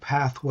different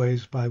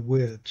pathways by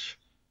which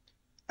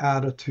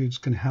attitudes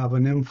can have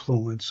an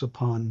influence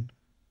upon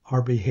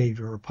our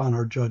behavior, upon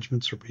our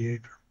judgments or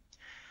behavior.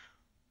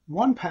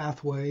 One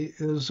pathway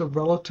is a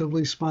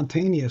relatively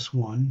spontaneous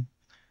one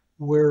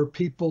where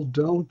people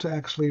don't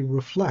actually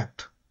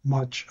reflect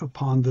much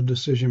upon the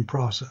decision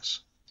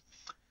process.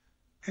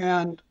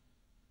 And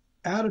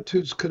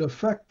attitudes could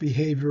affect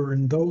behavior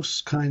in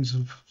those kinds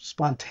of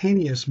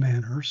spontaneous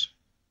manners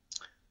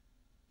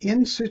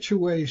in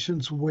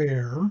situations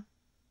where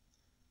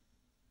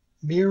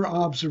mere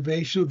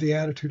observation of the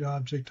attitude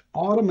object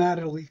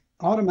automatically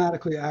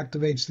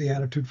activates the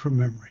attitude from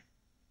memory.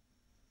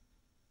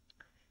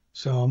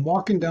 So I'm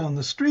walking down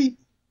the street,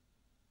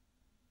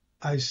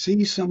 I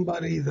see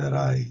somebody that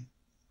I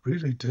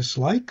really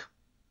dislike.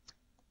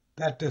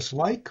 That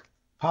dislike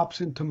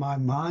pops into my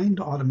mind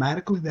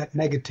automatically, that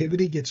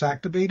negativity gets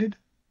activated.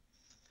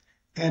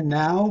 And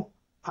now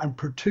I'm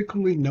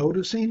particularly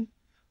noticing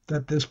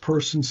that this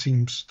person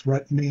seems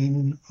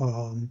threatening,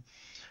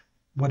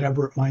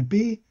 whatever it might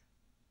be,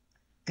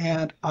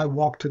 and I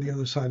walk to the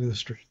other side of the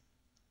street.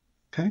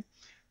 Okay?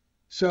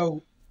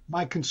 So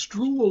my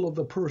construal of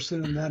the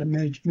person in that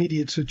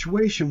immediate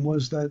situation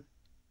was that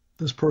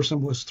this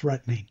person was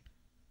threatening.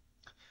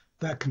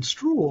 That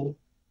construal,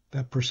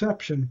 that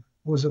perception,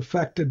 was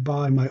affected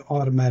by my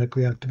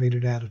automatically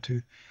activated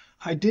attitude.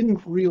 I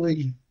didn't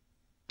really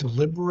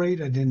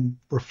deliberate. I didn't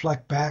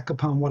reflect back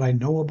upon what I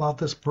know about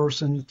this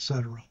person,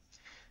 etc.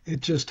 It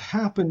just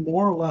happened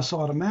more or less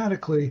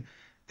automatically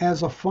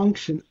as a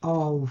function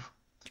of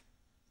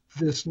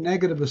this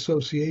negative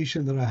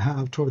association that I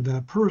have toward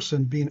that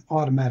person being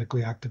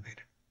automatically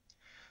activated.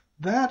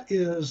 That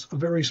is a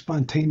very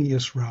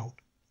spontaneous route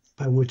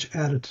by which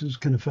attitudes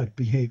can affect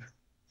behavior.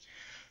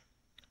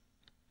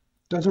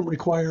 Doesn't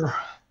require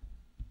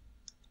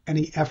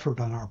any effort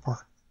on our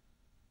part.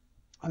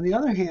 On the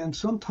other hand,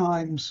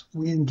 sometimes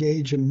we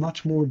engage in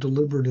much more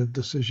deliberative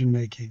decision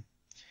making,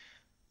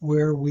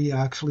 where we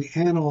actually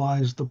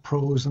analyze the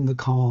pros and the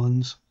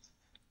cons,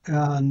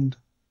 and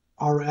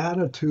our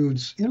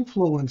attitudes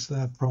influence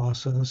that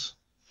process,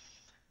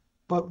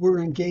 but we're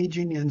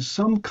engaging in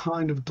some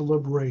kind of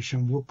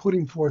deliberation. We're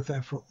putting forth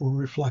effort, we're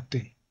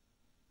reflecting.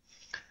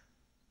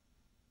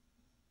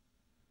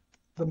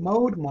 The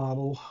mode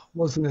model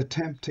was an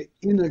attempt to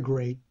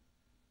integrate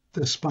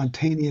the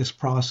spontaneous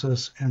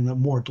process and the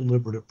more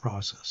deliberative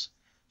process.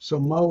 So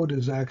mode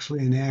is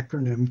actually an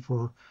acronym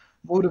for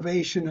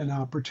motivation and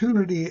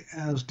opportunity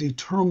as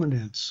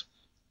determinants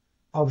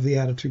of the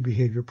attitude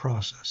behavior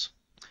process.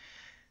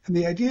 And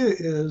the idea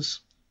is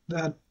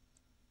that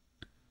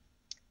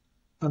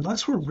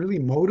unless we're really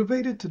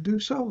motivated to do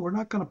so, we're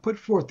not going to put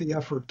forth the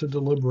effort to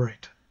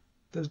deliberate.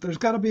 There's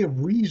got to be a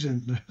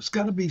reason. There's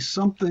got to be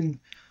something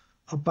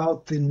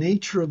about the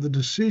nature of the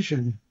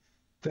decision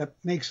that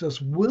makes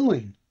us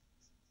willing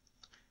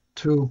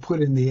to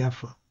put in the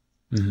effort.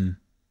 Mm-hmm.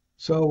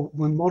 So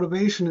when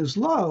motivation is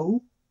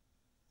low,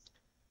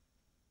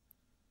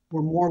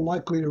 we're more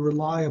likely to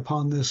rely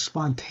upon this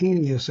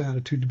spontaneous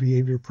attitude to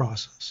behavior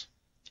process.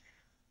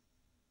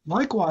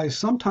 Likewise,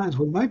 sometimes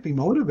we might be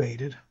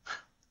motivated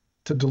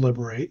to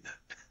deliberate,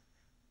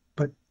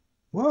 but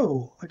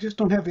whoa, I just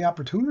don't have the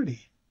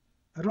opportunity.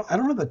 I don't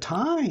have the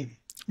time.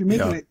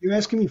 You're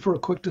asking me for a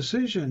quick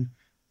decision,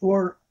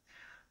 or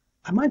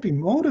I might be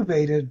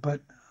motivated,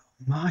 but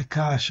my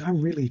gosh,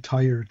 I'm really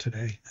tired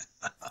today.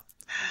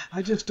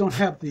 I just don't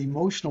have the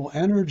emotional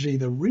energy,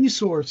 the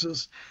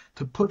resources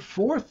to put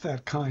forth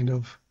that kind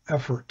of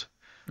effort.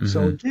 Mm-hmm.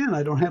 So again,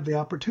 I don't have the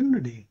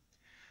opportunity.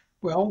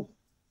 Well,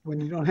 when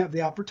you don't have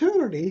the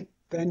opportunity,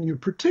 then you're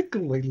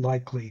particularly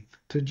likely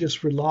to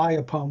just rely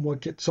upon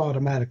what gets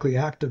automatically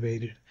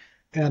activated.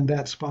 And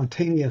that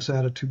spontaneous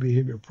attitude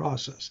behavior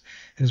process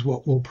is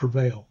what will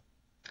prevail.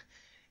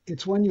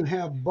 It's when you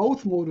have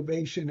both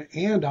motivation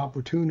and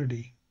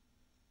opportunity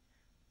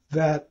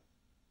that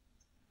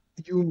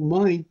you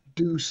might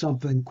do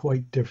something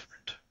quite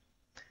different.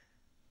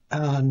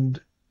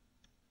 And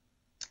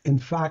in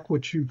fact,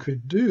 what you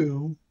could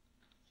do,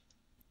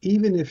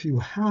 even if you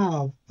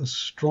have a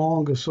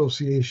strong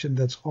association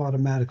that's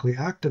automatically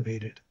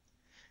activated,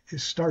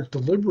 is start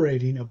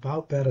deliberating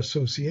about that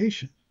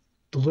association,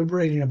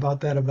 deliberating about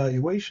that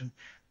evaluation.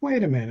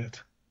 Wait a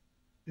minute.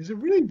 Is it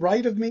really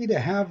right of me to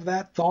have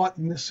that thought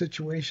in this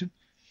situation?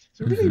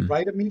 Is it really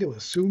right of me to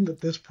assume that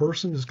this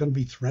person is going to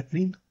be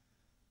threatening?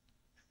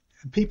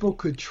 And people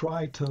could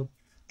try to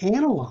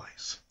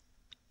analyze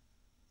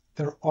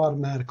their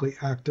automatically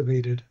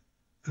activated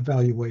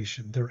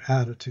evaluation, their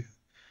attitude,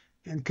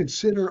 and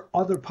consider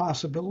other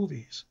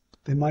possibilities.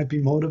 They might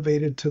be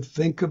motivated to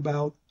think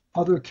about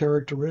other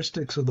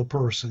characteristics of the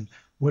person,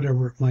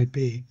 whatever it might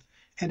be,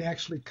 and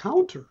actually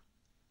counter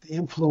the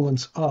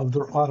influence of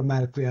their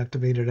automatically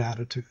activated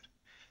attitude.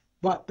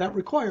 But that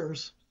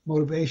requires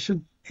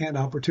motivation and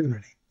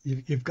opportunity.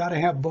 You've got to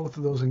have both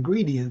of those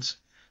ingredients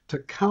to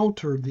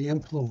counter the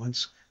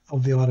influence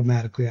of the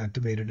automatically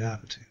activated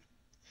attitude.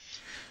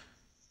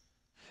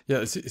 Yeah,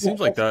 it Yeah, seems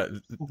like that's that.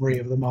 a summary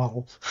of the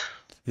model.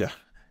 Yeah,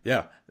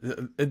 yeah.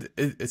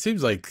 It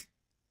seems like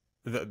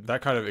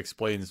that kind of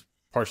explains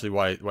partially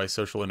why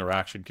social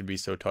interaction can be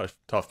so tough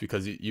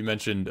because you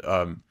mentioned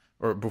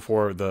or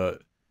before the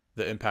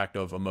impact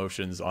of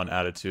emotions on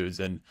attitudes,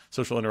 and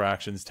social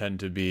interactions tend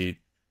to be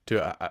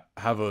to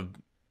have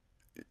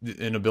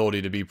an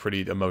ability to be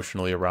pretty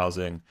emotionally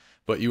arousing,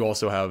 but you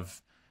also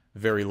have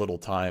very little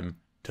time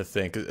to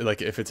think.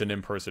 Like if it's an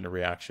in-person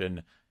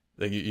reaction,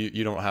 like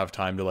you don't have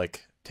time to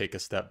like take a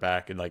step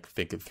back and like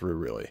think it through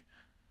really.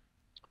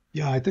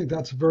 Yeah, I think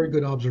that's a very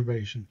good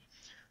observation.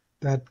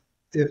 That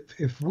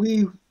if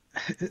we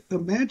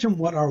imagine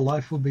what our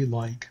life would be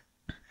like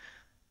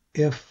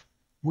if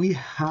we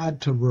had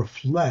to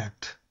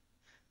reflect,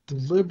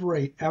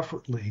 deliberate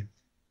effortlessly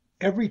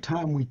every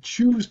time we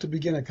choose to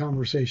begin a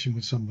conversation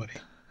with somebody,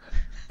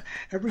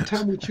 every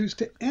time we choose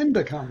to end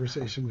a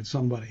conversation with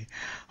somebody,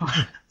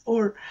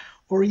 or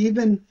or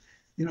even,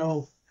 you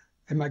know,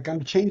 am I going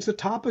to change the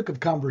topic of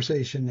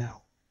conversation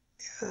now?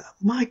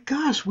 My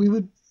gosh, we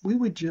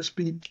would just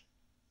be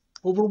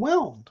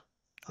overwhelmed.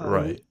 Uh,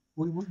 Right.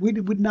 we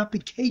would not be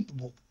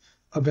capable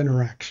of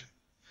interaction.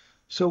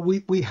 So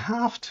we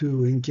have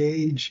to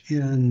engage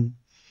in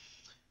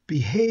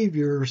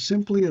behavior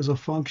simply as a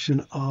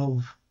function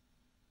of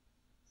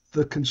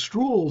the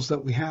construals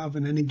that we have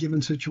in any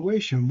given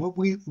situation, what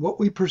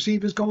we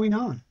perceive is going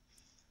on.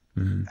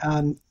 Hmm.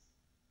 And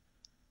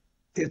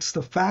it's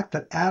the fact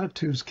that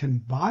attitudes can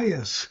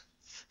bias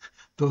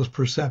those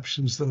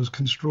perceptions, those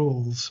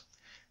construals,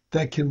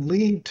 that can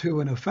lead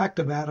to an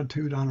effective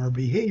attitude on our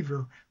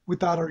behavior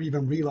without our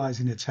even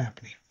realizing it's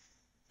happening.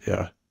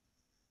 Yeah.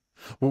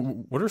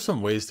 What are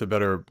some ways to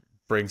better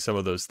bring some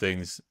of those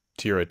things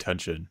to your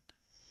attention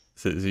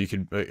so you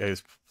can, I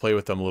guess, play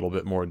with them a little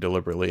bit more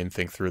deliberately and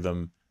think through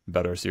them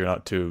better, so you're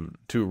not too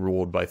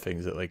ruled by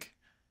things that like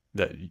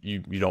that you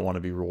don't want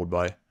to be ruled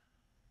by.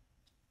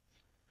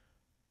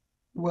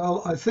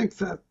 Well, I think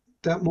that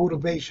that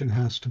motivation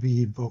has to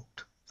be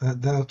evoked.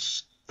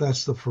 That's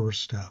the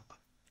first step.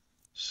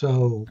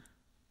 So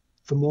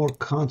the more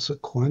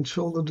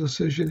consequential the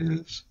decision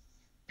is,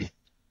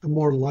 the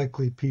more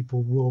likely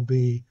people will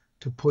be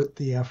to put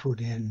the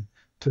effort in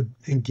to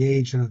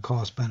engage in a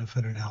cost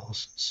benefit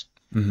analysis.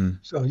 Hmm.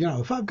 So,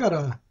 if I've got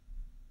to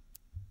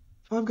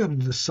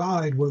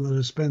decide whether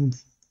to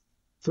spend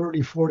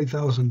 $30,000,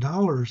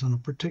 $40,000 on a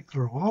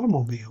particular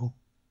automobile,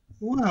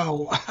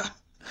 well,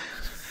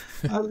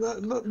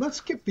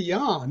 let's get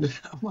beyond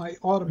my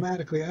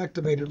automatically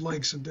activated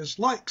likes and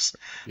dislikes.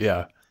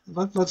 Yeah.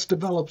 Let's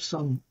develop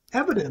some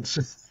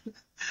evidence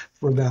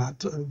for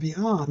that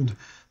beyond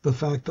the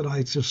fact that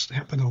I just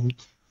happen to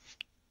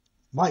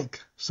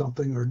like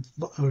something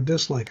or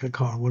dislike a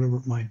car, whatever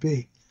it might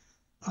be.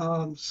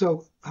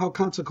 So how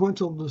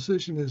consequential the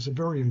decision is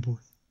very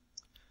important.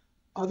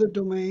 Other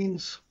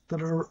domains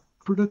that are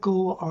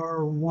critical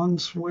are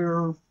ones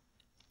where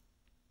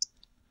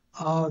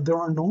there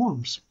are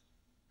norms,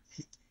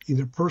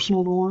 either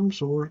personal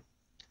norms or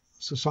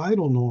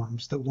societal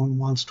norms that one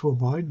wants to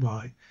abide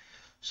by.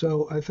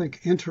 So I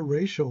think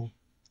interracial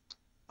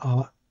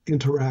uh,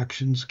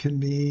 interactions can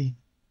be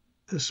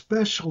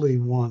especially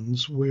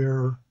ones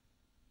where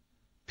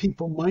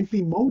people might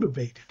be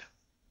motivated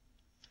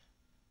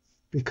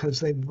because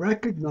they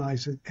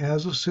recognize it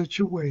as a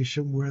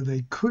situation where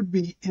they could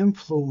be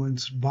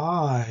influenced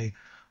by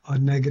a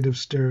negative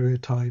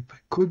stereotype,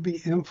 could be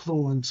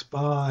influenced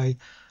by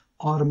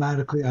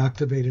automatically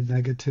activated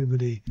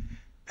negativity.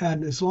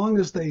 And as long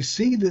as they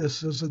see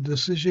this as a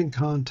decision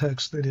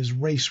context that is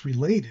race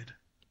related,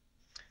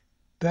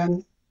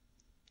 then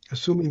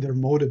assuming they're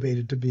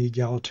motivated to be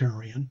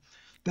egalitarian,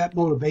 that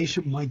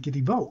motivation might get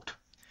evoked.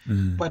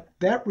 Hmm. But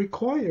that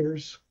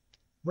requires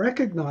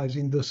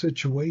recognizing the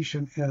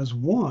situation as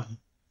one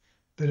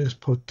that is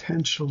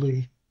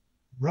potentially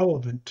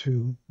relevant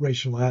to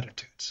racial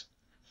attitudes.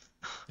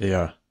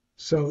 Yeah.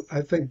 So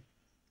I think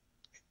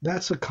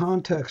that's a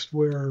context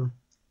where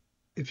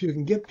if you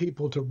can get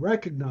people to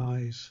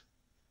recognize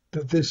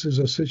that this is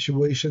a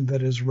situation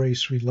that is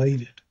race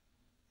related,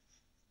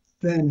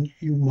 then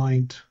you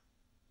might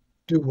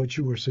do what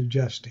you were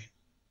suggesting,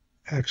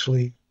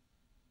 actually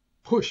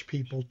push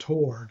people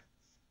toward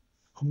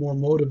a more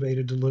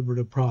motivated,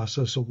 deliberative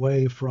process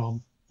away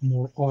from a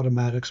more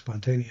automatic,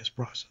 spontaneous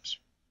process.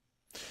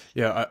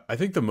 Yeah, I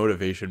think the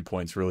motivation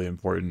point's really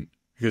important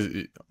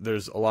because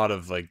there's a lot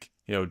of like,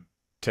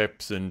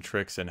 tips and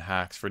tricks and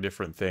hacks for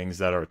different things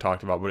that are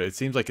talked about, but it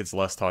seems like it's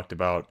less talked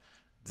about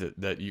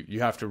that you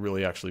have to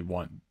really actually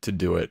want to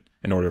do it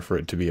in order for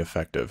it to be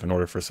effective, in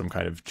order for some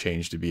kind of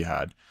change to be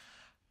had.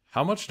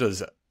 How much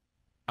does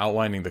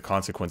outlining the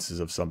consequences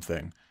of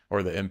something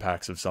or the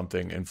impacts of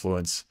something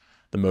influence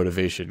the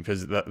motivation?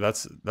 Because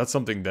that's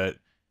something that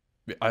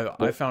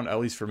I found, at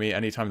least for me,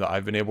 anytime that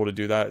I've been able to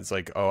do that, it's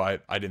like, oh,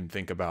 I didn't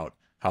think about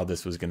how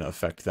this was going to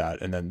affect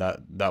that. And then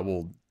that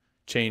will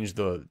change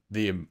the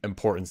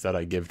importance that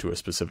I give to a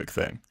specific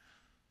thing.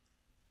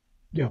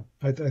 Yeah,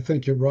 I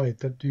think you're right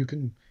that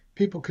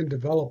people can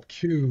develop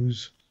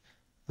cues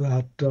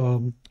that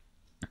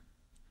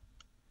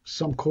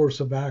some course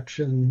of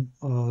action,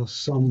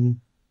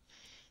 some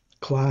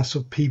class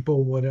of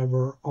people,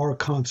 whatever, are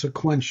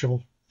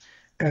consequential.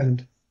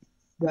 And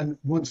then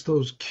once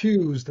those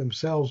cues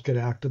themselves get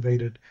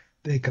activated,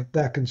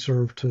 that can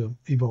serve to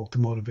evoke the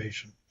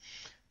motivation.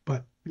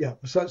 But yeah,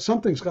 so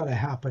something's got to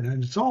happen.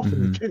 And it's often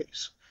Hmm. the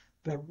case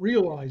that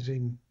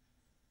realizing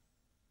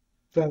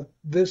that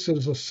this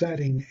is a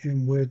setting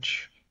in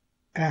which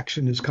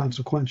action is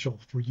consequential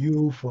for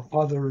you, for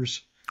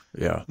others,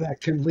 Yeah. that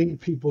can lead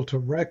people to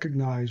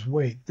recognize,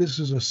 wait, this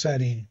is a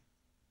setting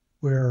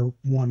where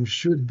one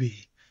should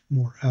be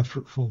more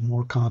effortful,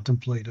 more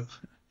contemplative.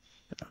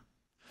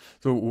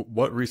 So,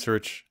 what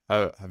research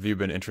have you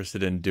been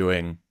interested in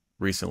doing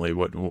recently?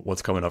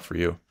 What's coming up for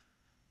you?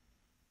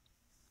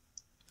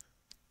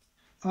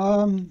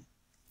 Um,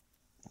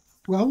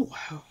 well,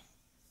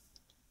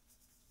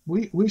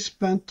 we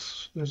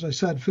spent, as I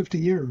said, 50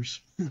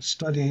 years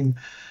studying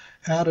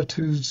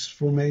attitudes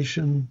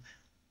formation,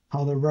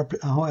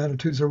 how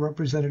attitudes are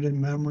represented in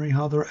memory,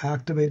 how they're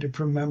activated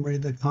from memory,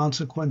 the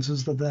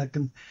consequences that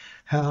can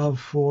have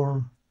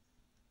for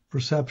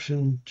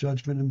perception,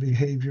 judgment, and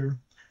behavior.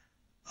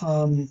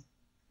 Um,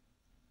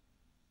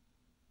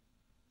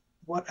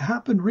 what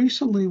happened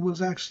recently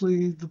was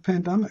actually the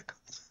pandemic,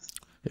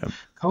 Yeah.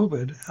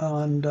 COVID,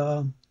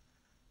 and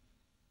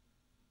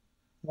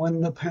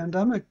when the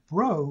pandemic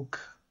broke,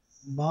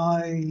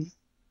 my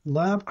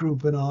lab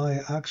group and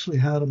I actually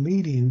had a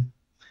meeting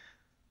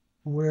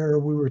where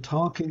we were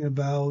talking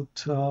about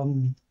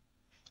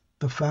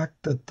the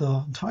fact that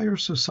the entire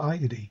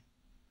society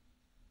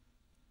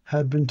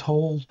had been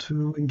told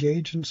to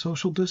engage in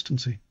social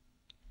distancing.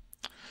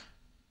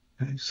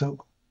 Okay,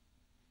 so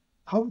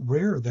how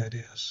rare that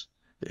is.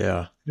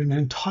 Yeah. An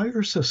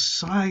entire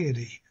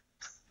society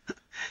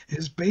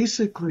is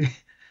basically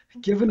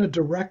given a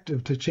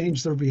directive to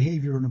change their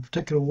behavior in a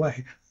particular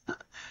way.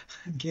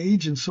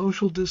 Engage in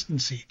social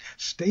distancing.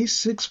 Stay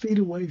 6 feet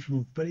away from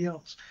everybody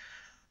else.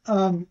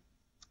 Um,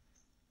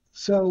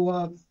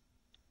 so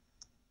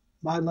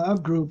my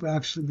lab group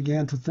actually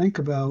began to think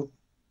about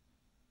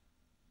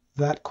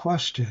that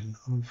question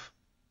of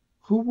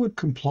who would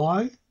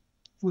comply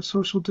with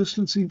social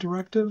distancing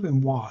directive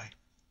and why,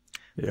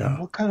 and Yeah.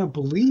 what kind of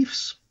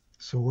beliefs.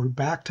 So we're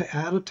back to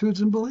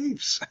attitudes and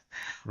beliefs.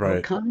 What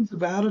Right. kinds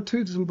of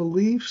attitudes and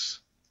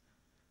beliefs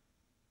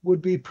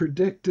would be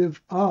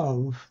predictive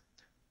of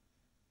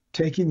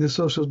taking the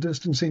social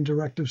distancing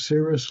directive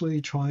seriously,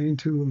 trying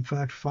to, in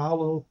fact,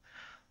 follow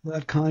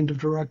that kind of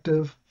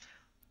directive,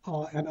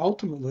 and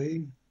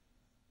ultimately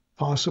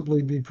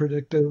possibly be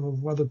predictive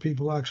of whether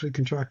people actually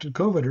contracted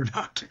COVID or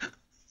not.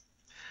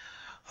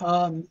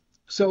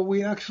 So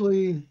we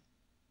actually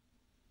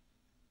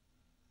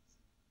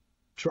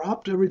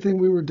dropped everything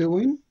we were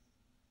doing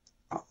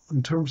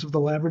in terms of the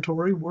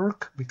laboratory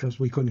work because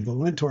we couldn't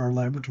go into our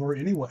laboratory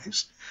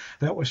anyways.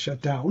 That was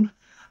shut down,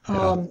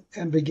 Yeah.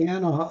 and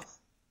began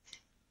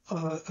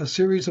a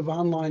series of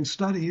online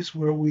studies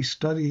where we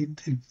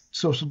studied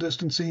social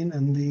distancing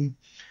and the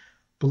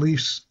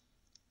beliefs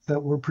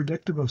that were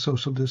predictive of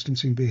social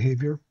distancing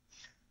behavior.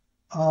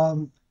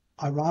 Um,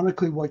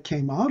 Ironically, what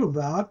came out of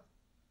that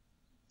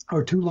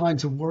are two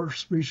lines of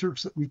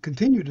research that we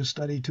continue to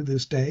study to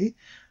this day,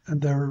 and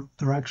they're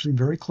actually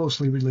very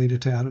closely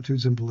related to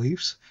attitudes and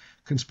beliefs: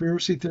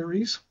 conspiracy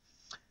theories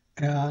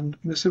and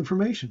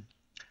misinformation.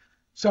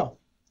 So,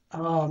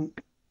 um,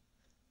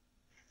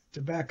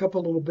 to back up a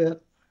little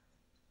bit,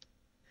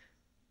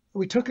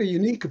 we took a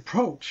unique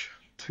approach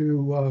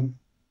to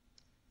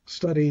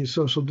studying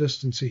social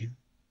distancing.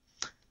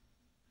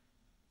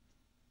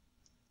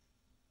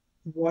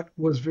 What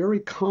was very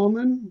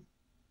common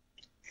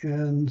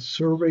in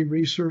survey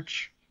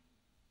research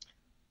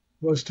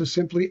was to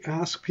simply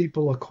ask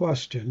people a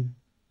question: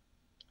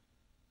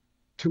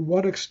 to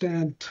what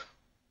extent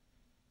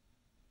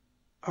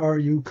are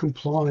you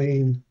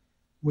complying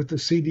with the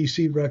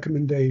CDC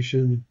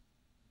recommendation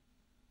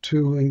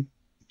to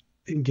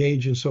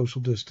engage in social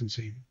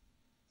distancing?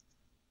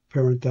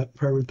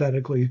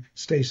 Parenthetically,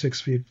 stay 6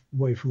 feet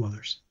away from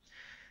others.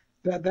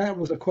 That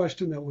was a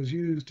question that was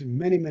used in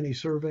many, many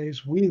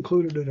surveys. We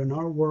included it in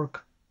our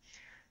work,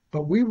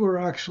 but we were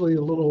actually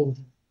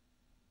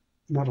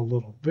not a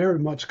little, very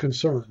much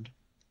concerned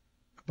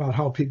about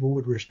how people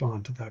would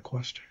respond to that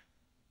question.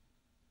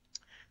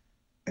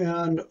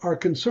 And our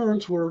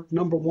concerns were,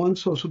 number one,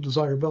 social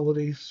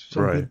desirability.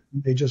 Some Right. people,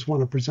 they just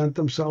want to present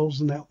themselves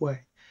in that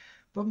way.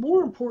 But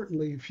more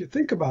importantly, if you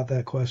think about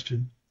that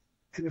question,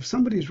 and if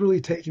somebody's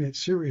really taking it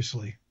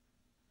seriously,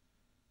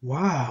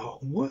 wow,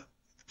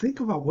 think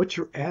about what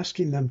you're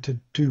asking them to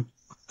do.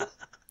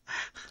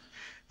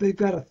 They've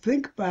got to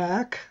think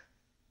back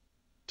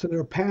to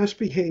their past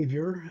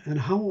behavior and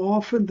how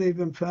often they've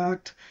in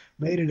fact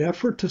made an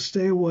effort to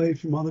stay away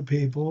from other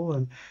people,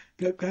 and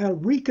got to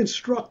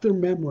reconstruct their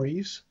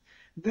memories.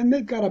 Then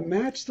they've got to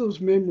match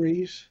those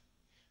memories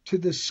to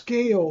the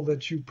scale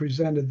that you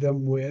presented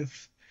them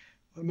with.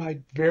 Am I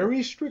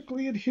very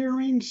strictly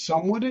adhering,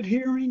 somewhat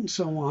adhering,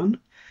 so on?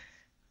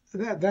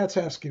 That's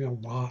asking a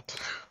lot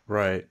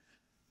Right.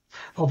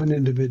 of an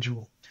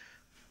individual.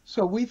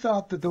 So we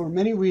thought that there were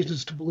many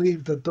reasons to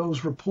believe that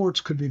those reports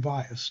could be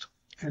biased.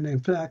 And in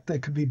fact, they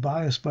could be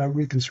biased by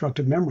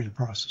reconstructed memory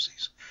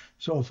processes.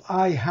 So if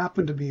I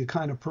happen to be a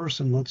kind of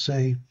person, let's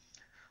say,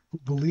 who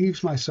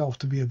believes myself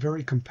to be a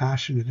very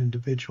compassionate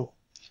individual,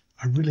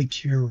 I really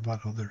care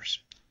about others.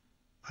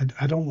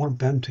 I don't want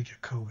them to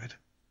get COVID.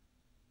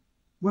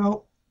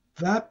 Well,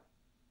 that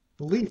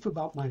belief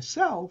about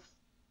myself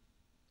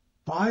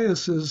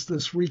biases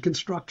this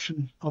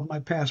reconstruction of my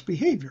past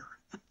behavior.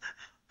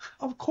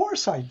 Of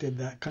course I did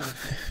that kind of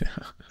thing.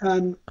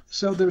 And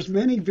so there's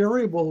many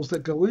variables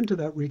that go into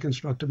that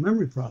reconstructive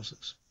memory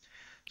process.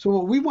 So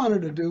what we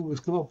wanted to do was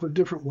come up with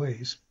different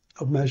ways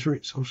of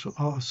measuring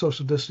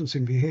social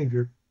distancing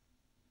behavior.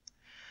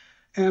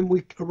 And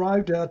we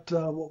arrived at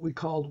what we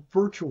called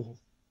virtual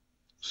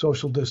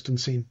social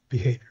distancing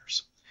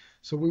behaviors.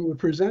 So we would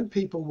present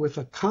people with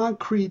a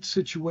concrete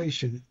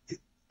situation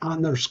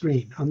on their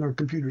screen, on their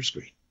computer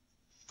screen.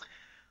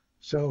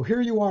 So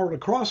here you are at a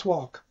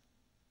crosswalk.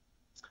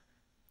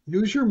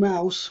 Use your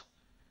mouse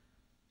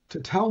to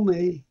tell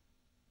me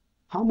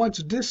how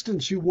much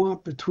distance you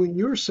want between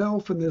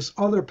yourself and this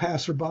other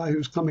passerby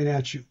who's coming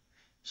at you.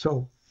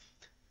 So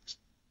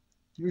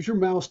use your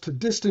mouse to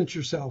distance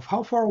yourself.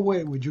 How far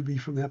away would you be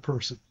from that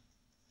person?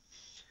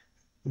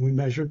 And we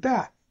measured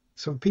that.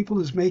 So people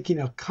is making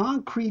a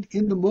concrete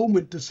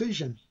in-the-moment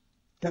decision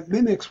that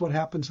mimics what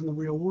happens in the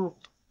real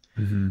world.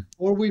 Mm-hmm.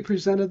 Or we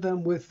presented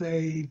them with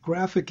a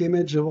graphic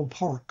image of a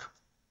park.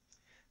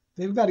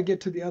 They've got to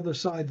get to the other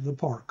side of the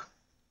park.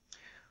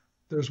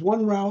 There's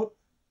one route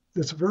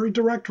that's a very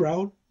direct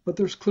route, but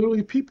there's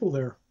clearly people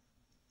there.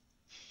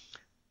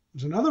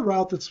 There's another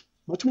route that's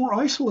much more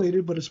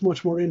isolated, but it's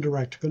much more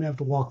indirect. You're going to have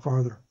to walk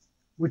farther.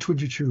 Which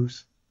would you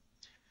choose?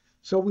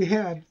 So we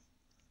had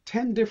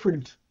 10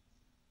 different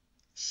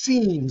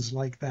scenes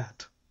like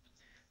that,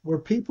 where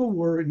people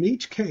were, in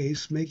each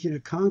case, making a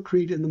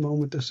concrete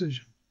in-the-moment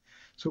decision.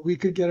 So we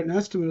could get an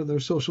estimate of their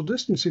social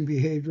distancing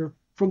behavior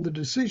from the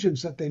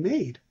decisions that they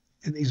made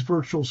in these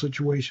virtual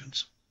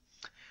situations.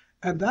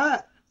 And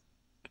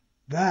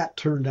that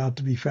turned out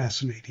to be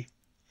fascinating.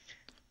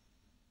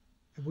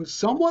 It was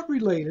somewhat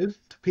related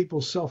to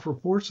people's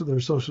self-reports of their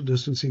social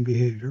distancing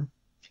behavior,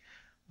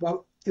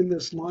 but in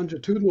this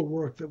longitudinal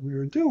work that we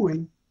were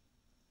doing,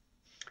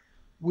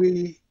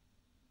 we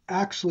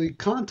actually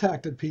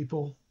contacted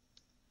people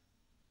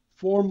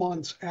 4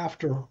 months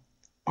after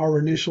our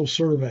initial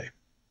survey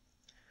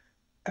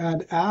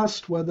and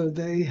asked whether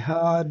they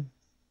had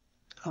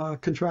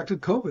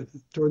contracted COVID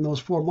during those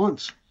 4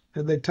 months.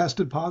 Had they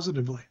tested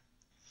positively?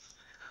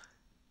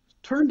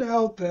 Turned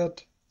out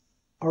that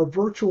our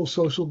virtual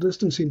social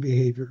distancing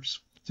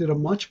behaviors did a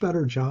much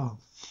better job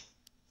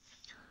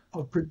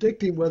of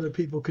predicting whether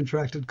people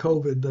contracted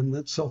COVID than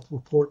that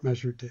self-report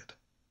measure did.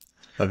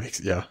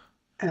 Yeah.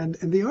 And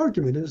the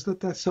argument is that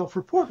that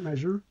self-report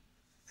measure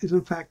is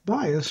in fact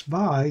biased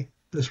by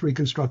this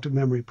reconstructive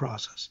memory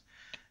process.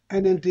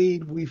 And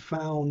indeed, we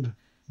found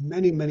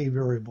many, many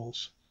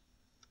variables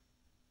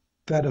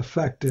that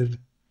affected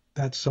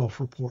that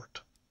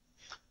self-report.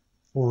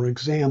 For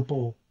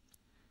example,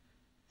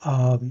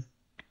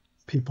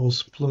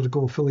 people's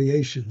political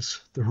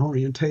affiliations, their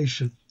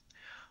orientation,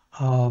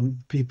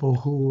 people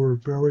who were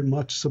very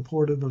much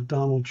supportive of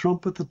Donald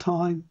Trump at the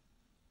time,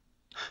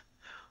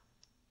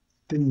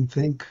 didn't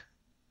think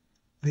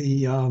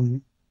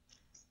the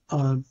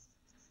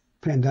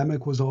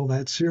pandemic was all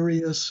that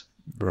serious.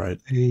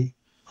 Right.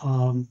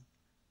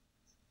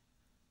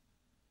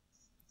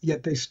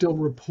 Yet they still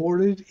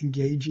reported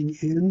engaging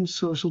in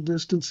social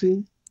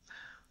distancing,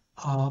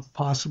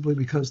 possibly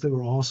because they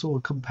were also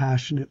a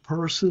compassionate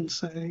person,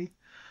 say.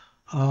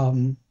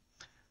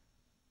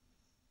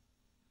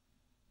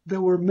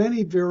 There were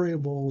many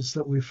variables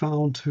that we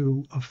found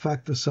to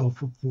affect the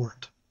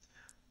self-report.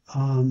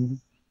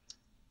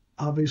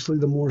 Obviously,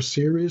 the more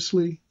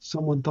seriously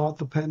someone thought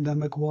the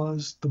pandemic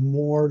was, the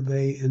more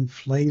they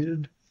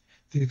inflated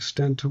the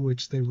extent to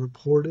which they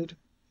reported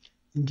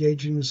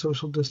engaging in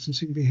social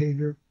distancing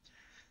behavior.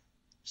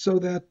 So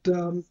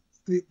that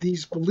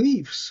these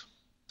beliefs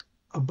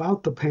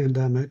about the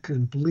pandemic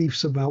and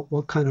beliefs about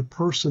what kind of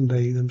person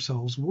they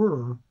themselves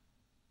were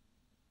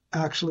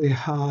actually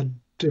had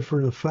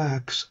different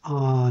effects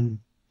on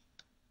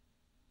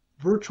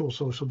virtual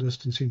social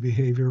distancing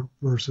behavior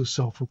versus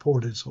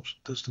self-reported social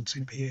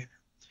distancing behavior.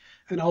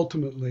 And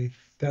ultimately,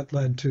 that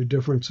led to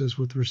differences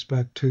with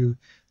respect to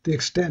the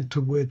extent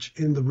to which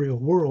in the real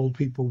world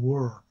people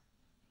were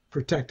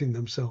protecting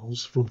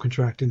themselves from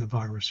contracting the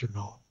virus or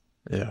not.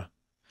 Yeah.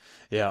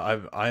 Yeah,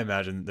 I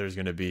imagine there's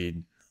going to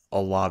be a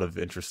lot of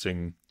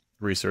interesting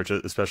research,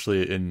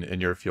 especially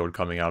in your field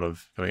coming out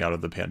of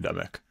the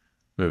pandemic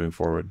moving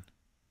forward.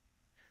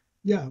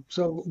 Yeah,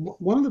 so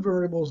one of the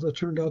variables that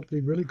turned out to be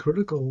really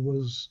critical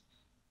was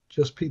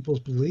just people's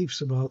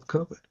beliefs about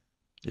COVID.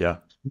 Yeah.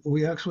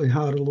 We actually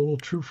had a little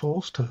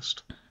true-false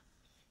test.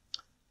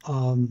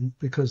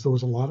 because there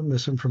was a lot of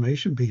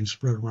misinformation being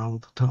spread around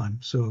at the time.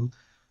 So,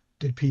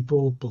 did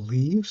people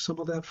believe some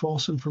of that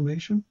false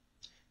information?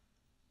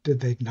 Did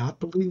they not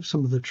believe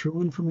some of the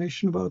true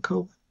information about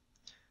COVID?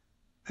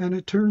 And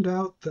it turned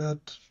out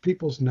that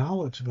people's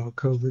knowledge about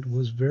COVID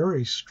was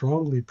very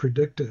strongly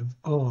predictive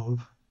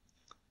of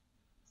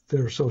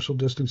their social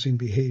distancing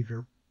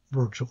behavior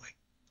virtually.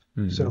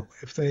 Hmm. So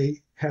if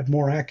they had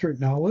more accurate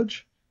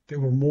knowledge, they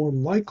were more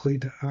likely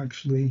to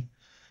actually,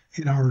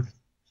 in our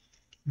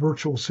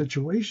virtual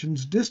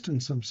situations,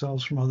 distance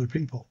themselves from other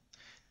people.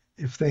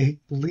 If they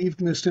believed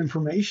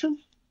misinformation,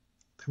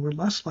 they were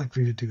less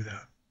likely to do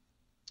that.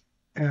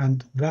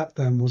 And that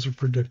then was a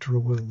predictor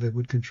of whether they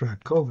would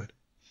contract COVID.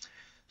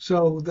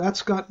 So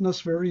that's gotten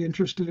us very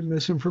interested in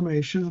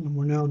misinformation, and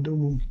we're now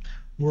doing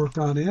work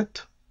on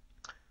it.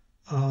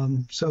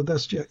 So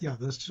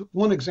that's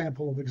one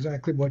example of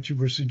exactly what you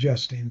were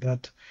suggesting,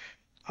 that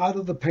out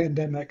of the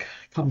pandemic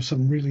come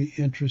some really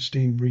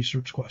interesting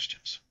research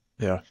questions.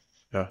 Yeah.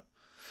 Yeah.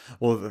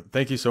 Well,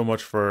 thank you so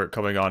much for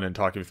coming on and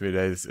talking with me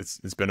today.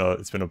 It's been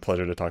a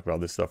pleasure to talk about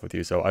this stuff with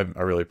you. So I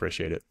really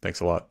appreciate it. Thanks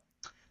a lot.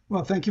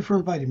 Well, thank you for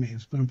inviting me.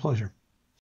 It's been a pleasure.